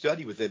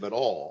study with them at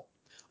all,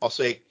 I'll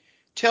say,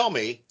 tell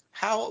me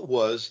how it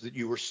was that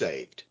you were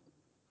saved.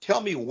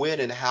 Tell me when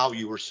and how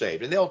you were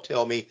saved. And they'll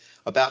tell me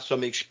about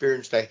some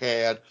experience they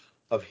had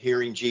of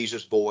hearing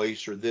Jesus'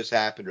 voice, or this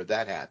happened or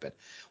that happened.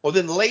 Well,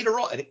 then later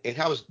on,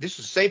 this is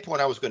the same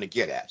point I was going to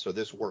get at, so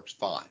this works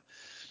fine.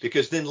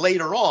 Because then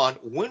later on,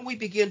 when we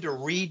begin to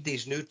read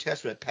these New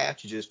Testament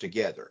passages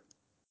together,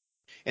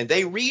 and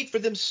they read for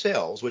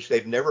themselves, which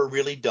they've never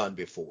really done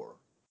before,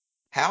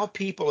 how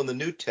people in the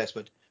New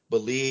Testament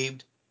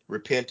believed,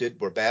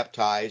 repented, were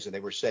baptized, and they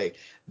were saved.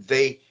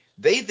 They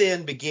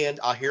then begin,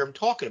 I hear them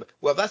talking about,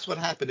 well, that's what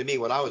happened to me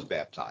when I was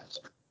baptized.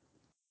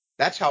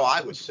 That's how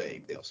I was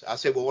saved. I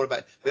say, well, what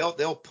about,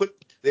 they'll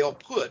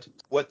put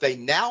what they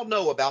now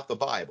know about the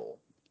Bible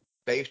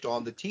based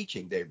on the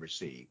teaching they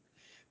received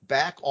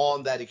back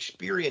on that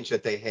experience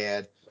that they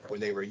had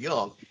when they were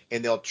young,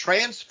 and they'll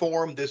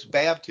transform this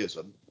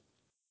baptism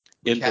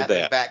into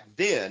that back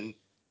then,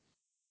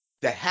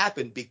 that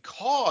happened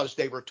because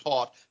they were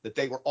taught that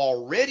they were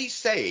already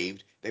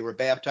saved. They were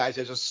baptized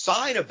as a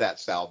sign of that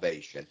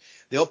salvation.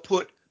 They'll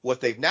put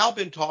what they've now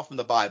been taught from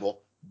the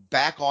Bible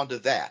back onto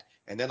that.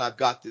 And then I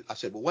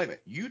said, well, wait a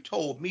minute. You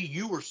told me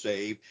you were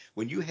saved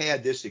when you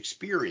had this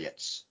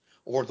experience,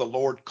 or the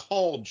Lord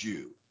called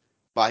you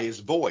by his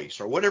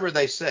voice, or whatever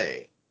they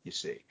say, you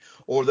see.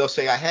 Or they'll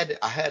say, I had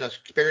an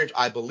experience,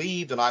 I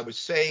believed and I was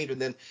saved, and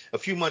then a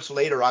few months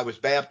later I was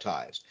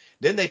baptized.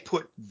 Then they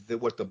put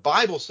what the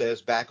Bible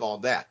says back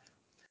on that.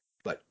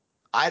 But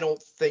I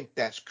don't think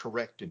that's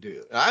correct to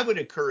do. And I would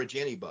encourage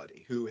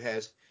anybody who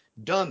has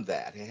done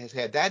that, has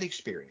had that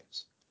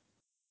experience,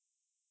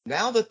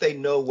 now that they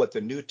know what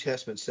the New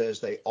Testament says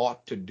they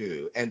ought to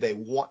do, and they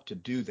want to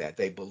do that,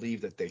 they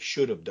believe that they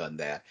should have done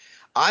that,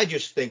 I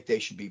just think they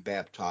should be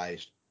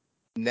baptized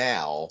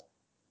now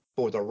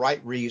for the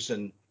right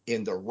reason,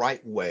 in the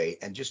right way,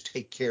 and just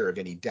take care of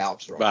any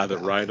doubts by the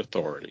right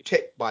authority.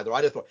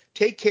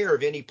 Take care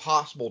of any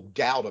possible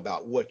doubt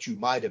about what you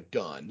might have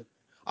done.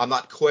 I'm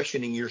not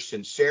questioning your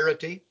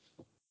sincerity.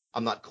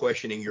 I'm not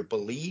questioning your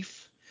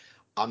belief.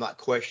 I'm not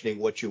questioning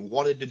what you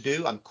wanted to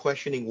do. I'm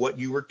questioning what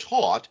you were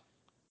taught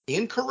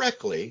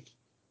incorrectly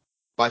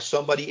by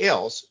somebody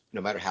else,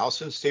 no matter how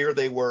sincere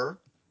they were.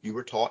 You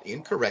were taught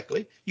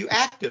incorrectly. You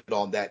acted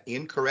on that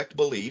incorrect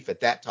belief at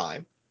that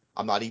time.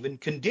 I'm not even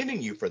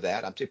condemning you for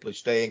that. I'm simply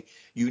saying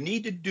you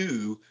need to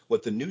do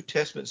what the New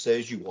Testament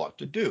says you ought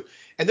to do.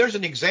 And there's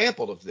an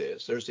example of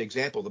this. There's the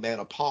example of the man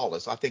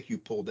Apollos. I think you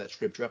pulled that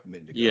scripture up a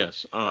minute ago.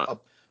 Yes.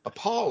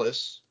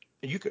 Apollos,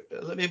 and you could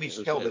let me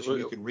tell this so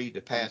you can read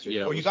the passage.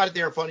 Yeah, you got it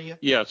there in front of you?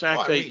 Yeah, it's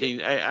Acts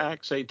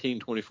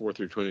 18:24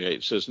 through 28.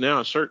 It says,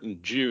 now a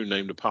certain Jew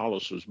named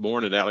Apollos was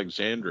born at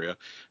Alexandria,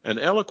 an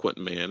eloquent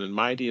man and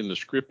mighty in the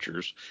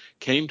scriptures,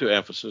 came to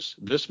Ephesus.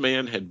 This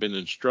man had been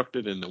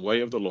instructed in the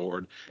way of the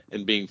Lord,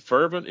 and being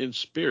fervent in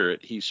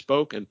spirit, he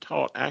spoke and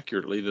taught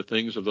accurately the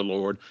things of the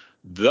Lord,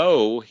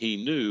 though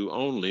he knew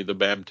only the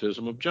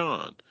baptism of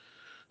John.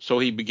 So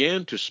he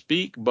began to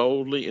speak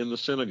boldly in the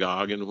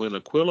synagogue, and when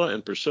Aquila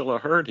and Priscilla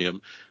heard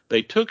him,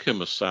 they took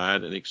him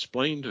aside and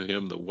explained to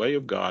him the way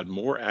of God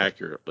more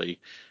accurately.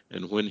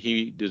 And when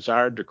he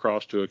desired to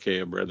cross to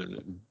Achaia,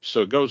 brethren,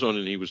 so it goes on,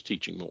 and he was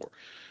teaching more.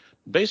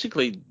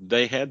 Basically,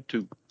 they had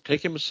to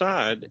take him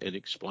aside and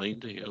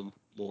explain to him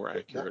more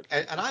accurately.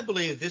 And I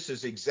believe this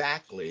is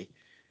exactly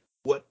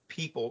what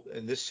people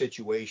in this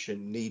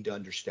situation need to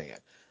understand.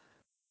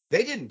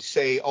 They didn't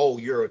say, oh,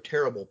 you're a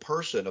terrible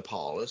person,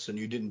 Apollos, and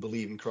you didn't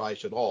believe in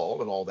Christ at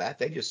all and all that.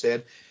 They just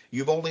said,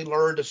 you've only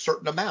learned a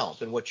certain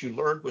amount, and what you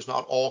learned was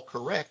not all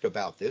correct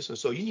about this, and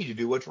so you need to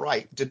do what's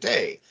right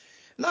today.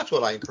 And that's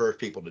what I encourage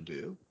people to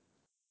do.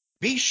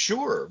 Be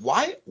sure.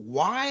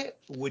 Why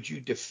would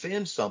you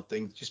defend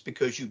something just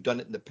because you've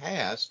done it in the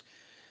past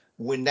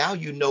when now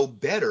you know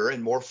better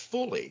and more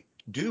fully?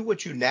 Do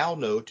what you now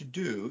know to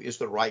do is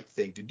the right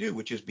thing to do,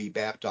 which is be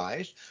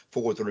baptized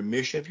for the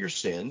remission of your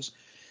sins.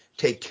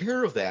 Take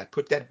care of that,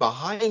 put that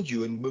behind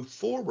you, and move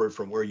forward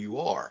from where you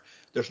are.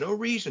 There's no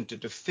reason to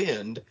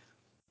defend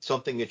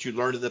something that you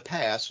learned in the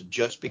past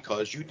just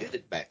because you did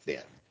it back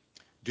then.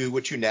 Do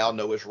what you now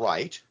know is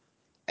right.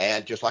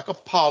 And just like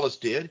Apollos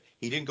did,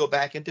 he didn't go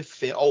back and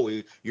defend,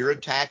 oh, you're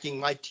attacking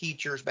my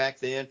teachers back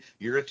then.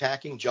 You're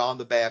attacking John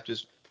the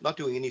Baptist. I'm not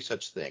doing any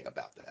such thing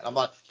about that. I'm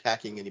not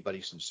attacking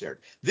anybody's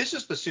sincerity. This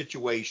is the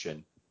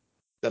situation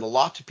that a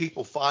lot of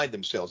people find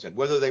themselves in,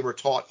 whether they were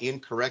taught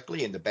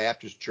incorrectly in the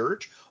Baptist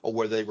church or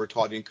whether they were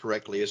taught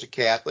incorrectly as a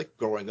Catholic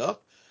growing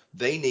up.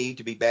 They need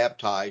to be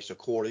baptized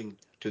according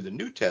to the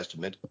New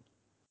Testament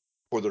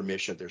for the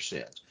remission of their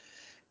sins.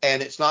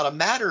 And it's not a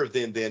matter of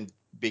them then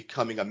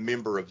becoming a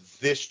member of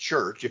this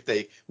church if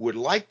they would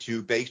like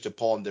to, based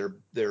upon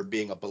their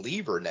being a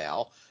believer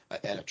now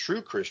and a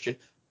true Christian.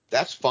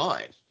 That's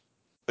fine.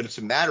 But it's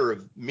a matter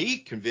of me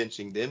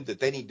convincing them that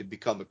they need to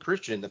become a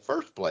Christian in the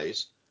first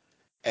place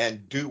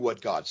and do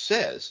what God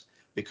says,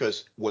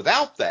 because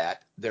without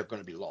that, they're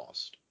going to be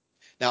lost.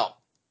 Now,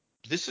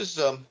 this is,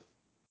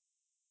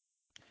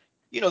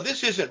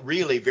 this isn't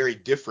really very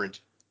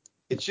different.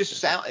 It's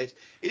just it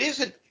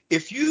isn't.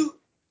 If you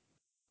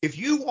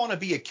want to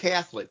be a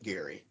Catholic,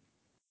 Gary,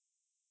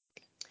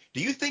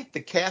 do you think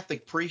the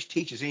Catholic priest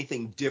teaches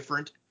anything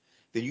different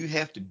than you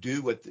have to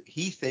do what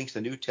he thinks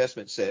the New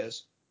Testament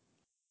says?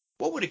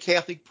 What would a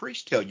Catholic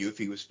priest tell you if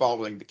he was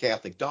following the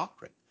Catholic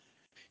doctrine?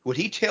 Would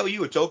he tell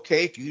you it's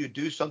okay for you to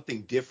do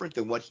something different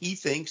than what he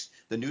thinks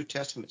the New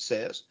Testament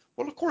says?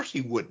 Well, of course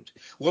he wouldn't.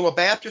 Will a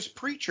Baptist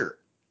preacher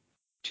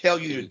tell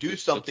you to do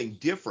something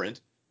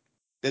different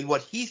than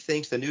what he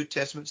thinks the New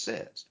Testament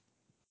says?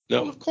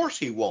 No. Well, of course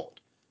he won't,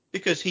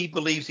 because he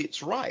believes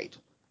it's right.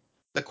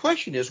 The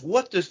question is,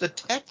 what does the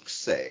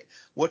text say?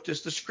 What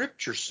does the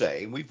Scripture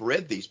say? And we've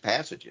read these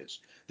passages.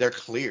 They're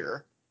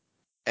clear,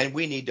 and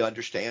we need to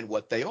understand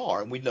what they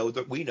are. And we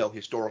know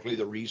historically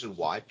the reason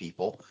why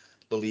people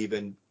believe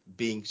in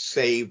being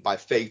saved by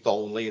faith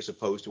only as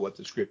opposed to what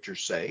the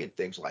Scriptures say and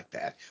things like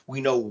that.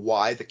 We know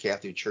why the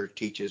Catholic Church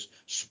teaches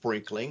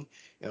sprinkling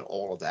and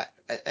all of that.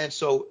 And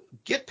so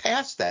get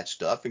past that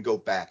stuff and go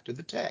back to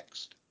the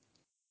text.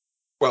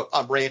 Well,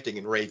 I'm ranting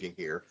and raving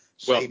here.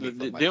 Well,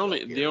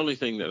 the only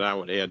thing that I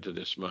would add to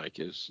this, Mike,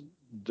 is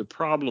the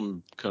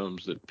problem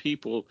comes that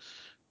people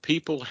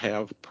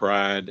have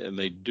pride and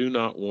they do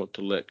not want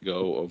to let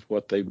go of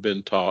what they've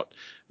been taught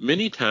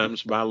many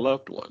times by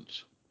loved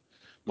ones.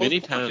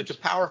 Many times it's a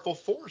powerful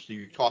force.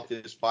 You taught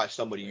this by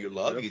somebody you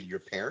love, either your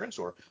parents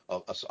or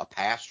a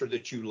pastor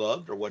that you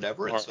loved or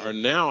whatever. Or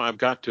now I've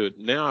got to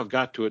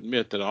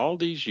admit that all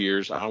these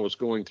years I was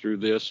going through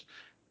this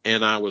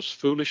and I was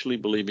foolishly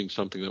believing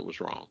something that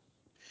was wrong.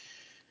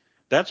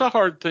 That's a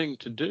hard thing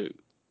to do.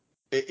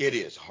 It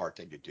is a hard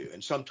thing to do.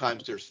 And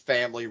sometimes there's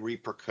family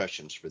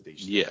repercussions for these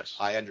things. Yes.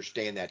 I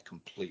understand that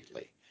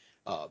completely.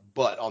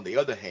 But on the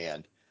other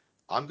hand,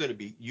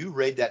 you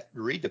read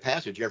the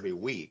passage every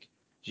week.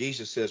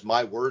 Jesus says,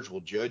 my words will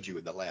judge you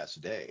in the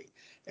last day.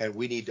 And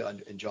we need to,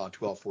 in John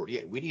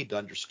 12:48, we need to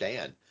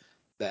understand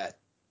that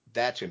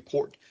that's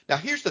important. Now,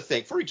 here's the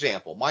thing. For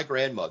example, my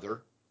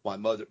grandmother,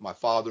 my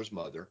father's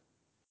mother,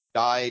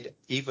 died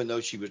even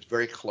though she was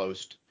very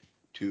close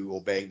to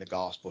obeying the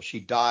gospel. She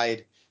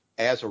died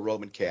as a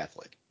Roman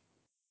Catholic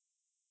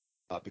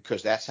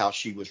because that's how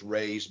she was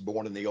raised,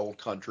 born in the old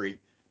country,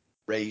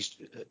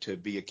 raised to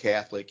be a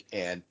Catholic.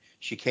 And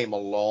she came a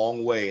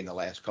long way in the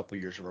last couple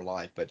of years of her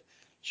life, but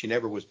she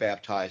never was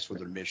baptized for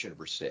the remission of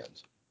her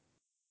sins.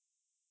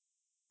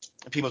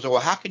 And people say, well,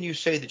 how can you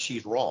say that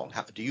she's wrong?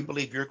 Do you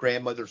believe your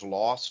grandmother's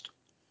lost?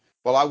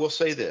 Well, I will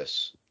say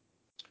this,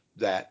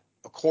 that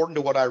according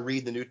to what I read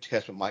in the New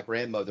Testament, my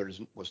grandmother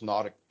was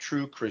not a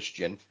true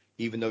Christian,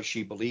 even though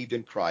she believed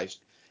in Christ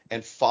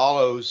and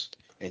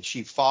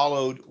she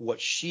followed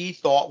what she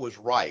thought was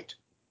right.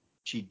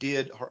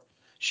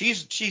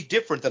 She's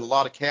different than a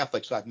lot of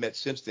Catholics I've met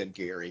since then,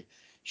 Gary.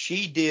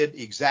 She did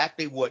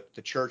exactly what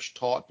the church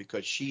taught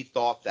because she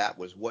thought that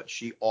was what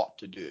she ought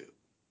to do.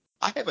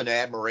 I have an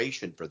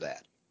admiration for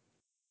that.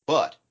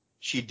 But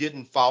she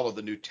didn't follow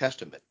the New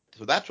Testament.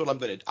 So that's what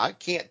I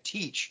can't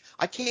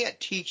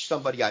teach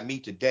somebody I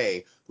meet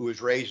today who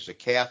was raised as a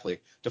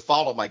Catholic to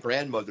follow my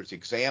grandmother's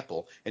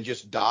example and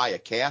just die a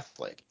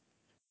Catholic.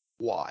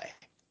 Why?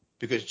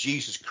 Because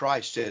Jesus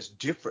Christ says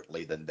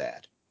differently than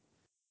that.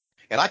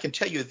 And I can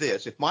tell you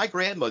this, if my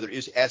grandmother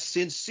is as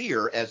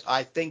sincere as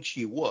I think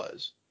she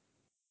was,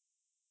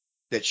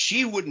 that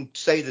she wouldn't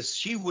say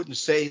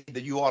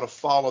that you ought to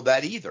follow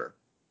that either.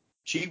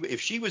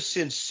 If she was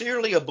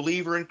sincerely a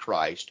believer in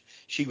Christ,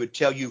 she would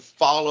tell you,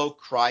 follow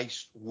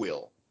Christ's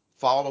will.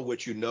 Follow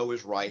what you know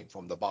is right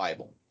from the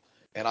Bible.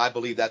 And I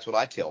believe that's what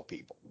I tell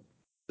people,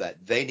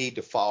 that they need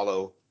to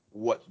follow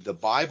what the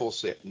Bible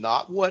said,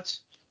 not what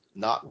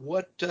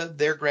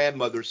their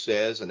grandmother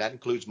says, and that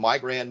includes my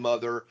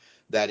grandmother,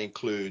 that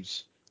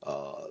includes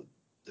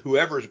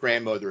whoever's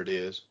grandmother it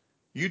is.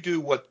 You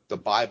do what the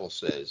Bible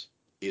says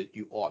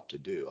you ought to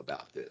do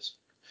about this.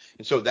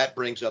 And so that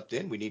brings up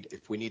then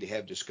if we need to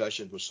have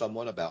discussions with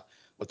someone about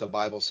what the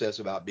Bible says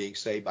about being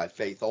saved by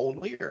faith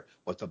only, or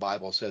what the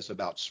Bible says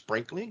about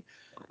sprinkling,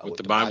 what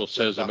the Bible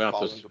says about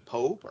following the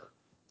Pope, or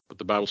what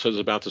the Bible says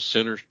about the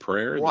sinner's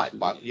prayer. Right.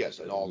 Yes,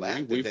 and all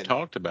that. We've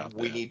talked about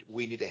that.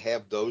 We need to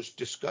have those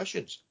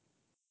discussions,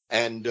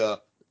 and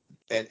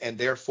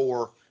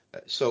therefore,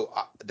 so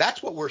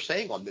that's what we're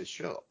saying on this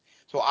show.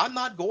 So I'm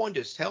not going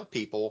to tell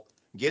people,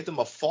 give them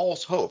a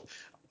false hope.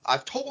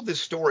 I've told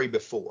this story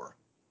before.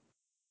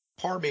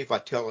 Pardon me if I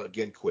tell it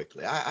again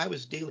quickly.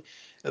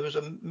 There was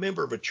a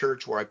member of a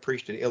church where I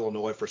preached in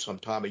Illinois for some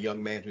time, a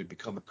young man who'd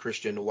become a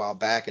Christian a while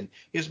back, and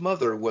his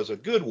mother was a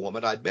good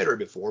woman. I'd met her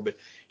before, but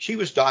she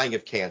was dying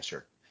of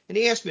cancer. And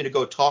he asked me to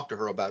go talk to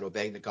her about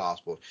obeying the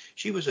gospel.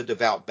 She was a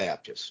devout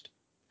Baptist.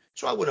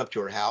 So I went up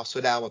to her house,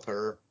 sat down with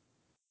her.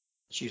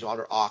 She's on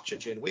her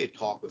oxygen. We had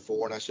talked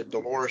before, and I said,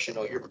 Dolores,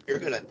 you're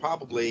going to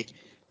probably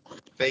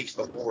face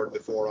the Lord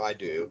before I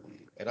do,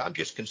 and I'm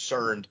just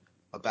concerned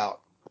about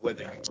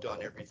whether you've done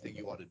everything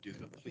you ought to do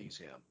to please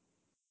him.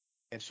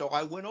 And so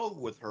I went over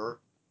with her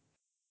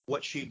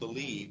what she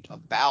believed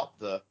about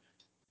the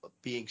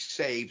being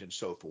saved and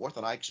so forth,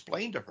 and I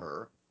explained to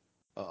her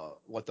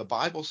what the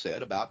Bible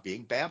said about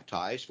being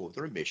baptized for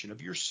the remission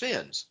of your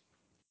sins.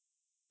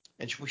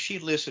 And she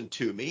listened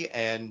to me,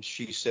 and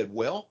she said,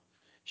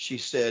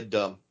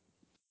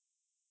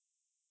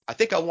 I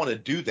think I want to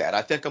do that.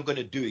 I think I'm going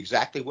to do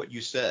exactly what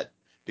you said.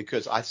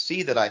 because I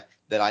see that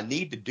I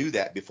need to do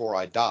that before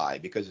I die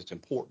because it's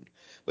important.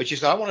 But she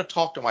said, I want to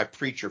talk to my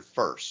preacher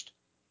first.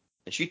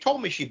 And she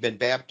told me she'd been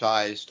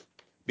baptized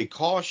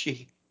because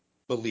she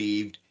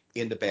believed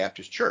in the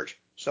Baptist church.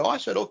 So I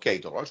said, okay,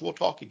 Dolores, we'll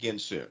talk again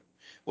soon.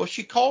 Well,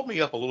 she called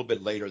me up a little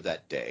bit later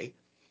that day,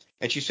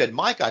 and she said,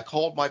 Mike, I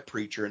called my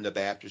preacher in the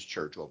Baptist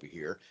church over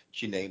here.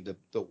 She named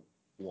the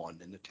one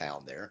in the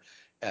town there,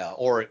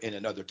 or in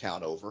another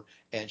town over.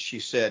 And she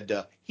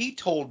said, he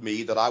told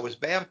me that I was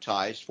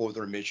baptized for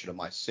the remission of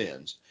my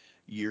sins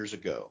years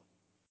ago,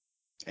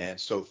 and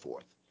so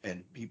forth.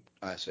 And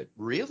I said,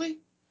 really?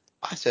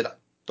 I said,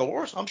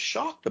 Dolores, I'm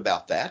shocked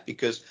about that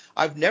because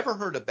I've never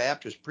heard a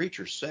Baptist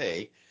preacher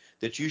say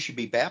that you should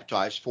be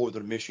baptized for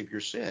the remission of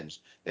your sins.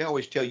 They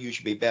always tell you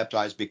should be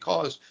baptized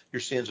because your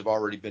sins have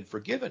already been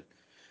forgiven.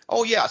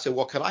 Oh, yeah. I said,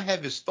 well, can I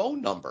have his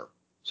phone number?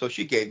 So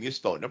she gave me his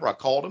phone number. I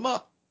called him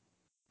up.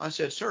 I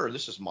said, sir,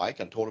 this is Mike.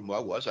 I told him who I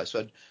was. I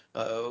said,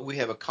 we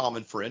have a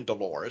common friend,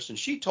 Dolores, and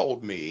she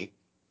told me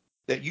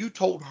that you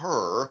told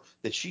her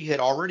that she had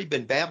already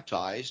been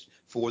baptized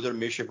for the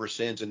remission of her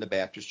sins in the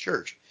Baptist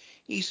church.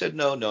 He said,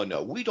 no.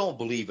 We don't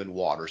believe in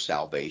water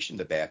salvation,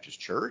 the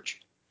Baptist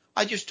church.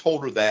 I just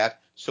told her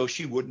that so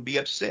she wouldn't be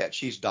upset.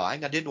 She's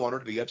dying. I didn't want her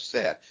to be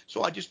upset.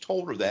 So I just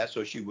told her that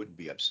so she wouldn't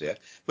be upset.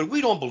 But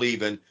we don't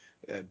believe in,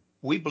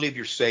 we believe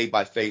you're saved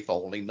by faith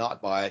only, not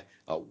by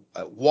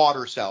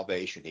water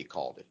salvation, he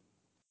called it.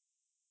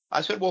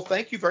 I said, well,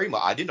 thank you very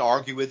much. I didn't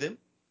argue with him.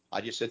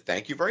 I just said,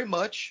 thank you very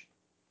much.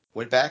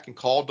 Went back and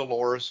called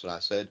Dolores, and I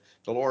said,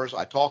 Dolores,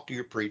 I talked to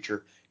your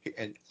preacher,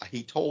 and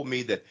he told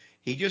me that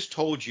he just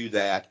told you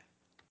that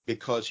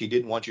because he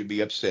didn't want you to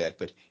be upset.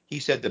 But he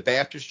said the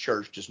Baptist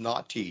church does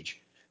not teach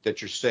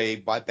that you're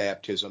saved by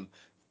baptism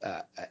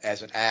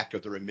as an act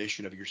of the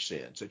remission of your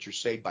sins, that you're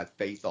saved by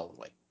faith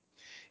only.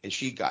 And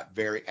she got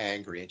very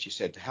angry, and she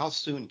said, how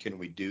soon can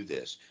we do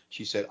this?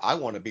 She said, I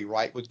want to be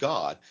right with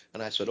God.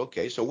 And I said,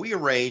 okay. So we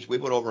arranged, we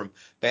went over and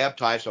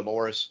baptized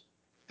Dolores,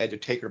 had to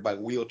take her by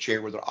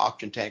wheelchair with her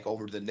oxygen tank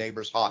over to the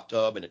neighbor's hot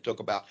tub, and it took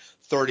about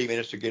 30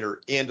 minutes to get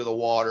her into the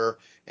water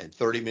and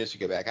 30 minutes to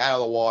get back out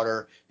of the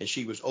water, and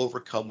she was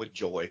overcome with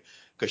joy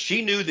because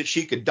she knew that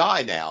she could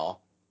die now,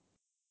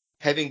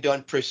 having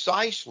done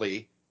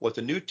precisely what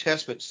the New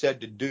Testament said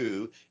to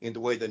do in the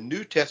way the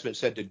New Testament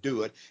said to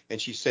do it.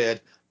 And she said,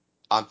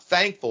 I'm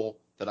thankful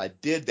that I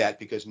did that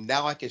because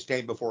now I can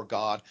stand before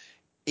God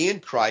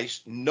in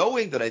Christ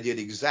knowing that I did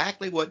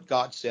exactly what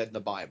God said in the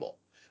Bible.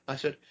 I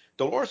said,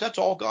 Dolores, that's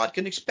all God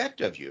can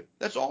expect of you.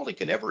 That's all he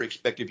can ever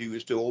expect of you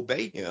is to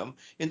obey him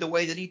in the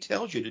way that he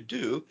tells you to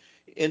do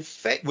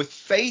with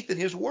faith in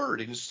his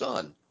word, in his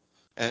son.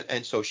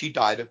 And so she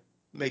died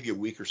maybe a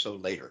week or so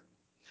later.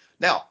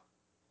 Now,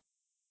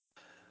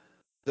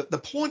 the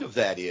point of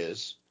that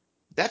is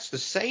that's the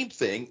same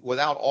thing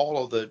without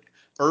all of the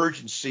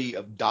urgency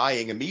of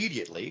dying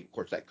immediately. Of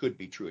course, that could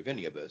be true of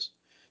any of us,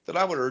 that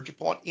I would urge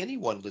upon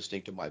anyone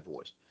listening to my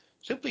voice.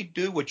 Simply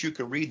do what you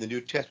can read in the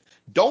New Testament.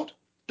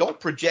 Don't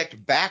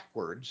project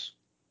backwards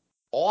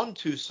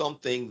onto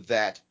something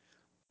that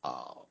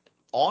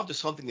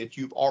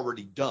you've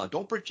already done.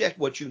 Don't project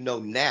what you know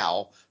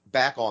now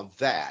back on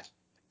that.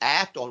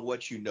 Act on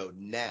what you know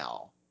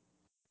now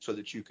so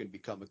that you can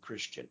become a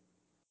Christian.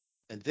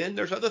 And then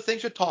there's other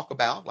things to talk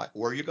about, like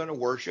where you're going to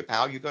worship,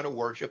 how you're going to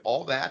worship,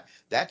 all that.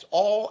 That's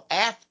all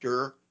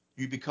after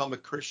you become a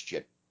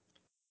Christian.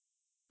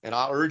 And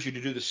I urge you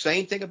to do the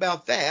same thing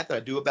about that I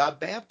do about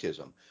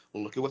baptism.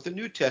 Look at what the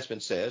New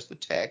Testament says, the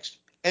text,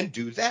 and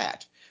do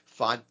that.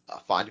 Find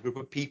a group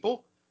of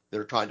people that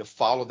are trying to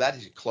follow that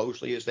as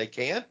closely as they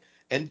can,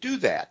 and do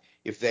that.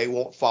 If they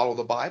won't follow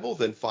the Bible,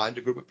 then find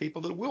a group of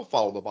people that will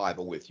follow the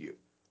Bible with you.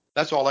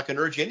 That's all I can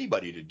urge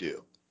anybody to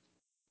do.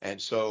 And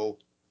so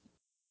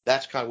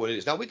that's kind of what it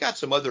is. Now, we got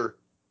some other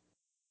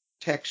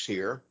texts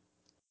here,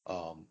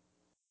 kind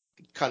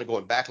of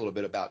going back a little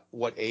bit about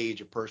what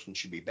age a person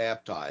should be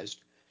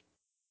baptized.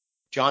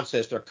 John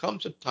says, there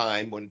comes a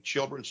time when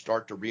children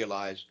start to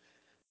realize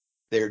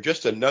they're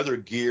just another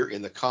gear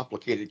in the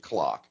complicated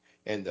clock.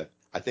 And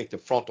I think the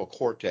frontal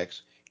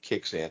cortex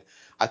kicks in.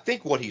 I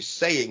think what he's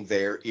saying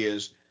there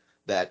is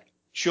that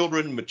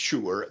children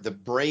mature, the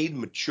brain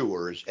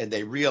matures, and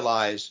they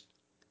realize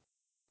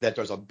that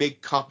there's a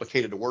big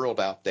complicated world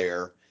out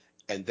there,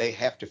 and they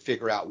have to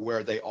figure out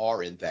where they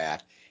are in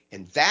that.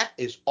 And that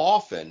is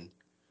often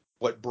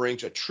what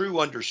brings a true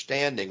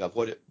understanding of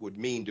what it would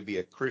mean to be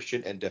a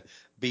Christian and to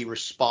be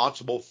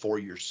responsible for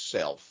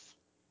yourself.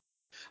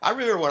 I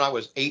remember when I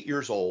was 8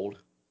 years old,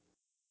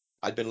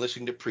 I'd been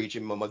listening to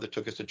preaching. My mother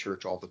took us to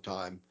church all the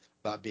time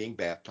about being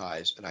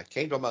baptized. And I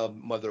came to my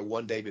mother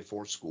one day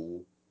before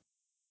school.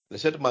 And I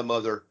said to my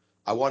mother,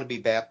 I want to be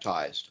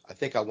baptized. I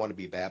think I want to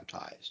be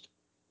baptized.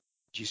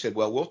 She said,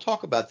 well, we'll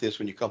talk about this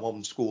when you come home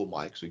from school,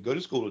 Mike. So you go to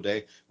school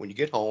today. When you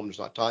get home, there's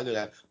not time to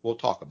that. We'll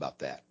talk about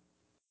that.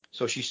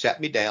 So she sat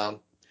me down.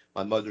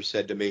 My mother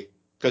said to me,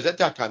 because at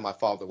that time my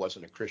father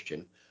wasn't a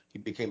Christian. He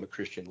became a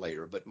Christian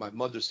later. But my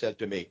mother said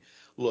to me,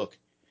 look,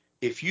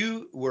 if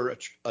you were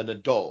an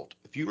adult,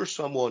 if you were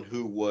someone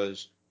who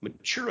was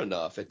mature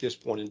enough at this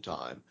point in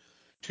time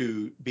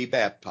to be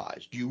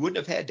baptized. You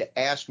wouldn't have had to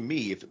ask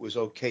me if it was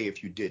okay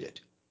if you did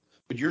it.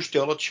 But you're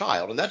still a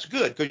child, and that's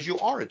good because you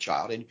are a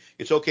child, and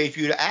it's okay for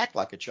you to act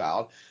like a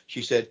child.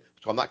 She said,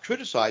 so I'm not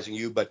criticizing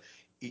you, but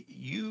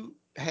you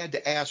had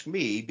to ask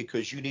me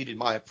because you needed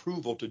my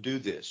approval to do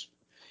this.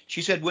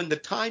 She said, when the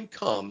time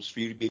comes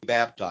for you to be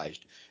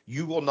baptized,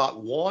 you will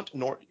not want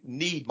nor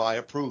need my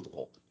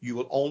approval. You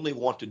will only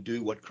want to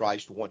do what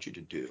Christ wants you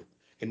to do,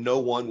 and no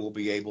one will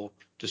be able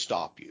to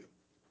stop you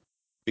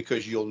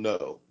because you'll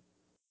know.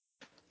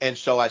 And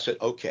so I said,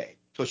 okay.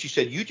 So she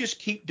said, you just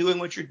keep doing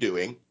what you're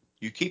doing.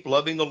 You keep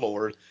loving the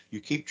Lord.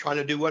 You keep trying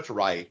to do what's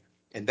right,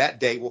 and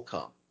that day will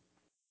come.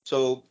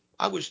 So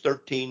I was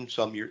 13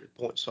 some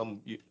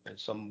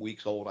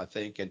weeks old, I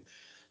think,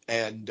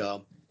 and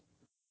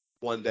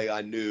one day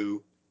I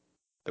knew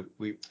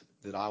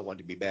that I wanted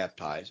to be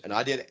baptized, and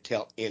I didn't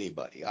tell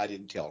anybody. I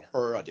didn't tell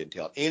her. I didn't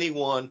tell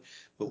anyone.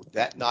 But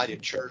that night in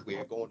church, we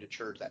were going to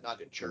church. That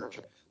night in church,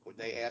 when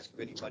they asked if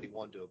anybody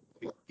wanted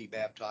to be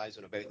baptized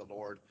and obey the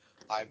Lord,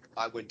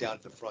 I went down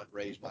to the front,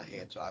 raised my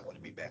hand, so I want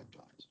to be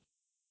baptized.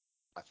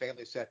 My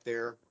family sat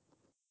there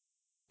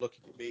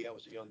looking at me. I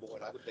was a young boy.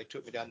 They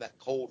took me down that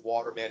cold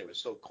water, man. It was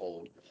so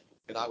cold.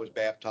 And I was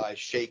baptized,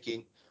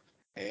 shaking,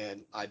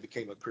 and I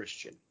became a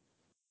Christian.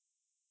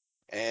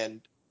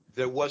 And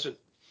there wasn't,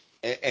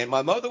 and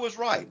my mother was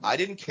right. I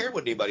didn't care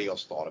what anybody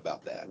else thought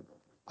about that.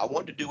 I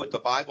wanted to do what the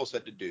Bible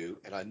said to do,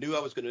 and I knew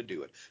I was going to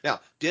do it. Now,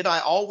 did I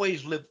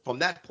always live, from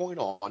that point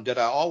on, did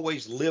I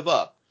always live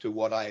up to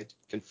what I had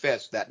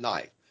confessed that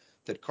night,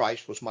 that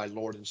Christ was my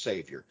Lord and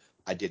Savior?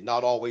 I did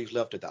not always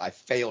live up to that. I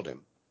failed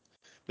him.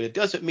 But it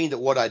doesn't mean that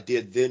what I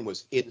did then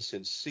was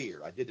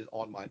insincere. I did it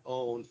on my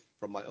own,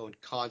 from my own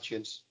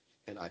conscience,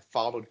 and I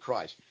followed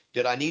Christ.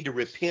 Did I need to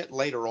repent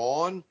later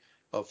on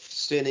of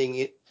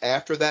sinning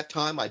after that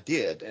time? I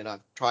did, and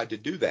I've tried to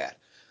do that.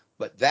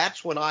 But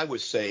that's when I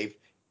was saved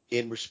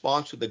in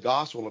response to the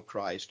gospel of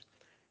Christ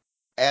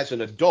as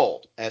an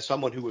adult, as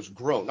someone who was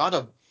grown, not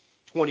a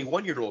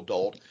 21-year-old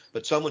adult,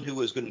 but someone who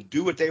was going to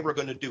do what they were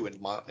going to do in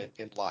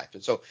life.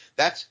 And so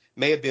that's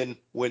may have been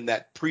when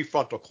that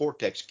prefrontal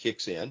cortex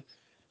kicks in.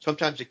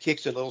 Sometimes it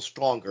kicks in a little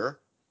stronger.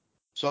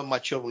 Some of my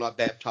children were not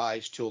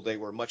baptized till they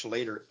were much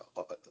later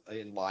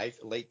in life,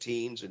 late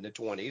teens and the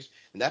 20s,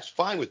 and that's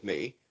fine with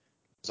me.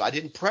 I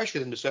didn't pressure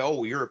them to say, oh,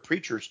 well, you're a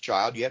preacher's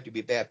child, you have to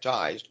be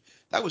baptized.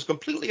 That was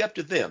completely up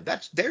to them.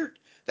 That's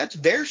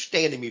their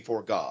standing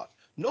before God.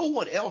 No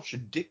one else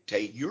should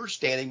dictate your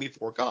standing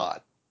before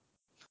God.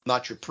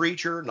 Not your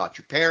preacher, not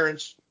your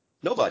parents,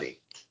 nobody.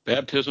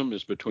 Baptism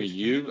is between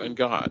you and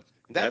God.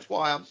 That's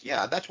why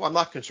I'm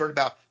not concerned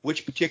about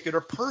which particular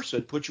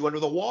person puts you under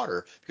the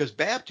water, because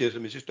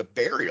baptism is just a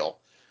burial.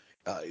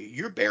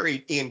 You're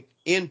buried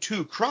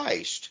into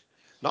Christ,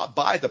 not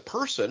by the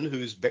person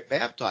who's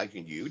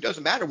baptizing you. It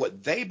doesn't matter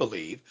what they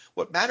believe.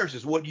 What matters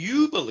is what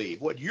you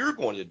believe, what you're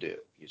going to do,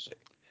 you see.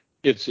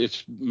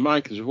 It's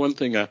Mike, there's one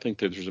thing I think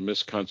that there's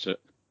a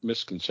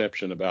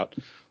misconception about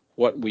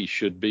what we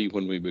should be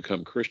when we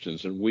become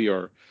Christians, and we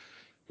are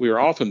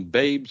often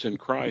babes in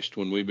Christ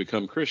when we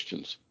become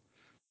Christians.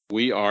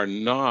 We are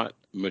not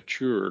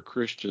mature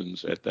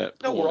Christians at that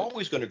point. No, we're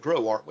always going to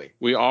grow, aren't we?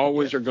 We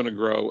always are going to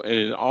grow, and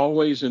it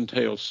always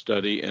entails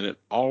study, and it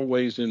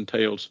always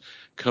entails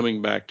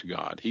coming back to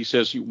God. He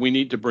says we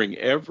need to bring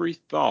every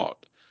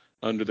thought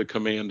under the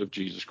command of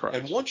Jesus Christ.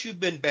 And once you've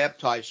been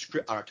baptized,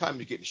 our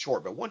time is getting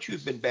short, but once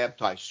you've been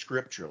baptized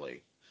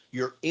scripturally,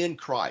 you're in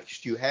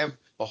Christ. You have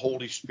the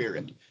Holy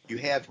Spirit. You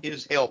have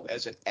his help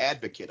as an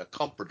advocate, a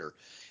comforter.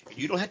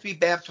 You don't have to be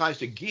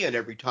baptized again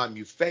every time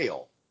you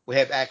fail. We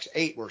have Acts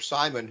 8 where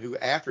Simon, who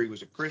after he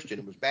was a Christian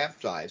and was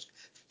baptized,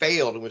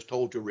 failed and was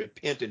told to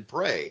repent and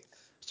pray.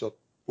 So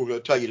we're going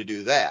to tell you to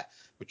do that.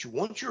 But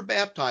once you're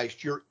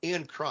baptized, you're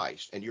in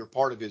Christ and you're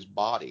part of his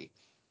body,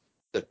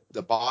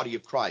 the body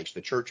of Christ,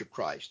 the church of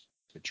Christ,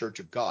 the church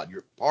of God.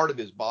 You're part of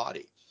his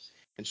body.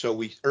 And so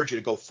we urge you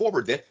to go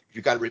forward then. If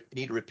you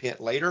need to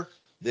repent later,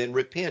 then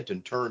repent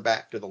and turn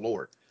back to the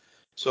Lord.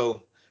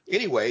 So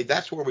anyway,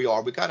 that's where we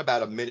are. We got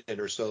about a minute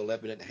or so,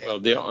 11 and a half. Well,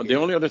 the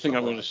only other thing I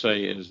want to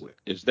say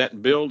is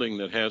that building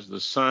that has the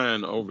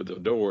sign over the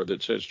door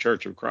that says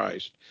Church of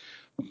Christ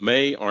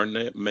may or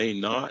may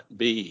not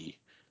be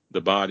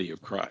the body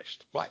of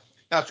Christ. Right.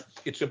 Now,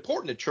 it's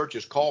important that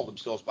churches call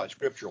themselves by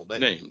scriptural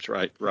names.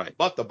 Right.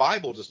 But the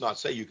Bible does not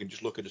say you can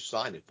just look at a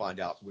sign and find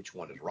out which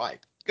one is right.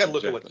 You got to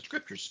look at what the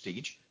scriptures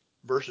teach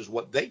versus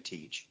what they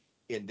teach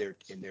in their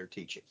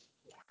teaching.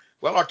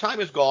 Well, our time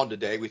is gone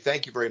today. We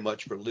thank you very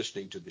much for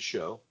listening to the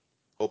show.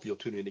 Hope you'll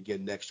tune in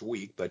again next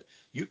week. But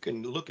you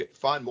can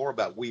find more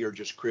about We Are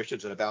Just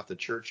Christians and about the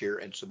church here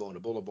in Savona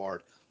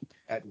Boulevard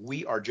at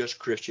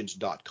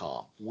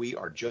wearejustchristians.com.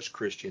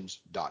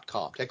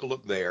 Wearejustchristians.com. Take a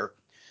look there.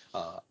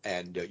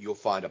 And you'll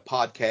find a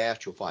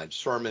podcast, you'll find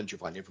sermons, you'll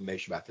find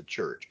information about the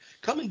church.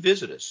 Come and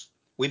visit us.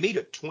 We meet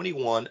at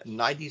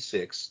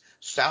 2196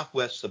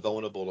 Southwest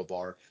Savona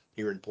Boulevard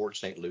here in Port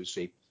St.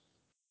 Lucie.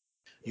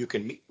 You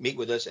can meet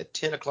with us at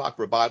 10 o'clock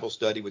for Bible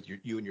study with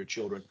you and your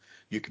children.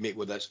 You can meet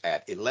with us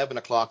at 11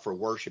 o'clock for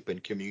worship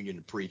and communion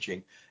and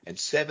preaching, and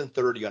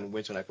 7:30 on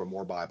Wednesday night for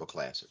more Bible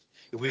classes.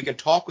 If we can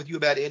talk with you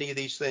about any of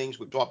these things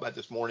we've talked about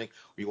this morning,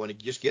 or you want to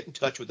just get in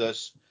touch with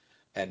us,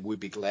 and we'd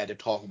be glad to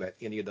talk about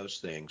any of those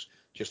things,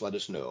 just let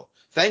us know.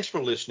 Thanks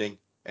for listening,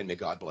 and may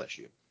God bless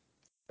you.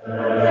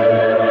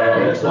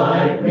 It's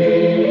like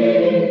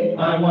me,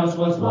 I once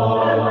was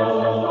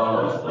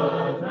lost,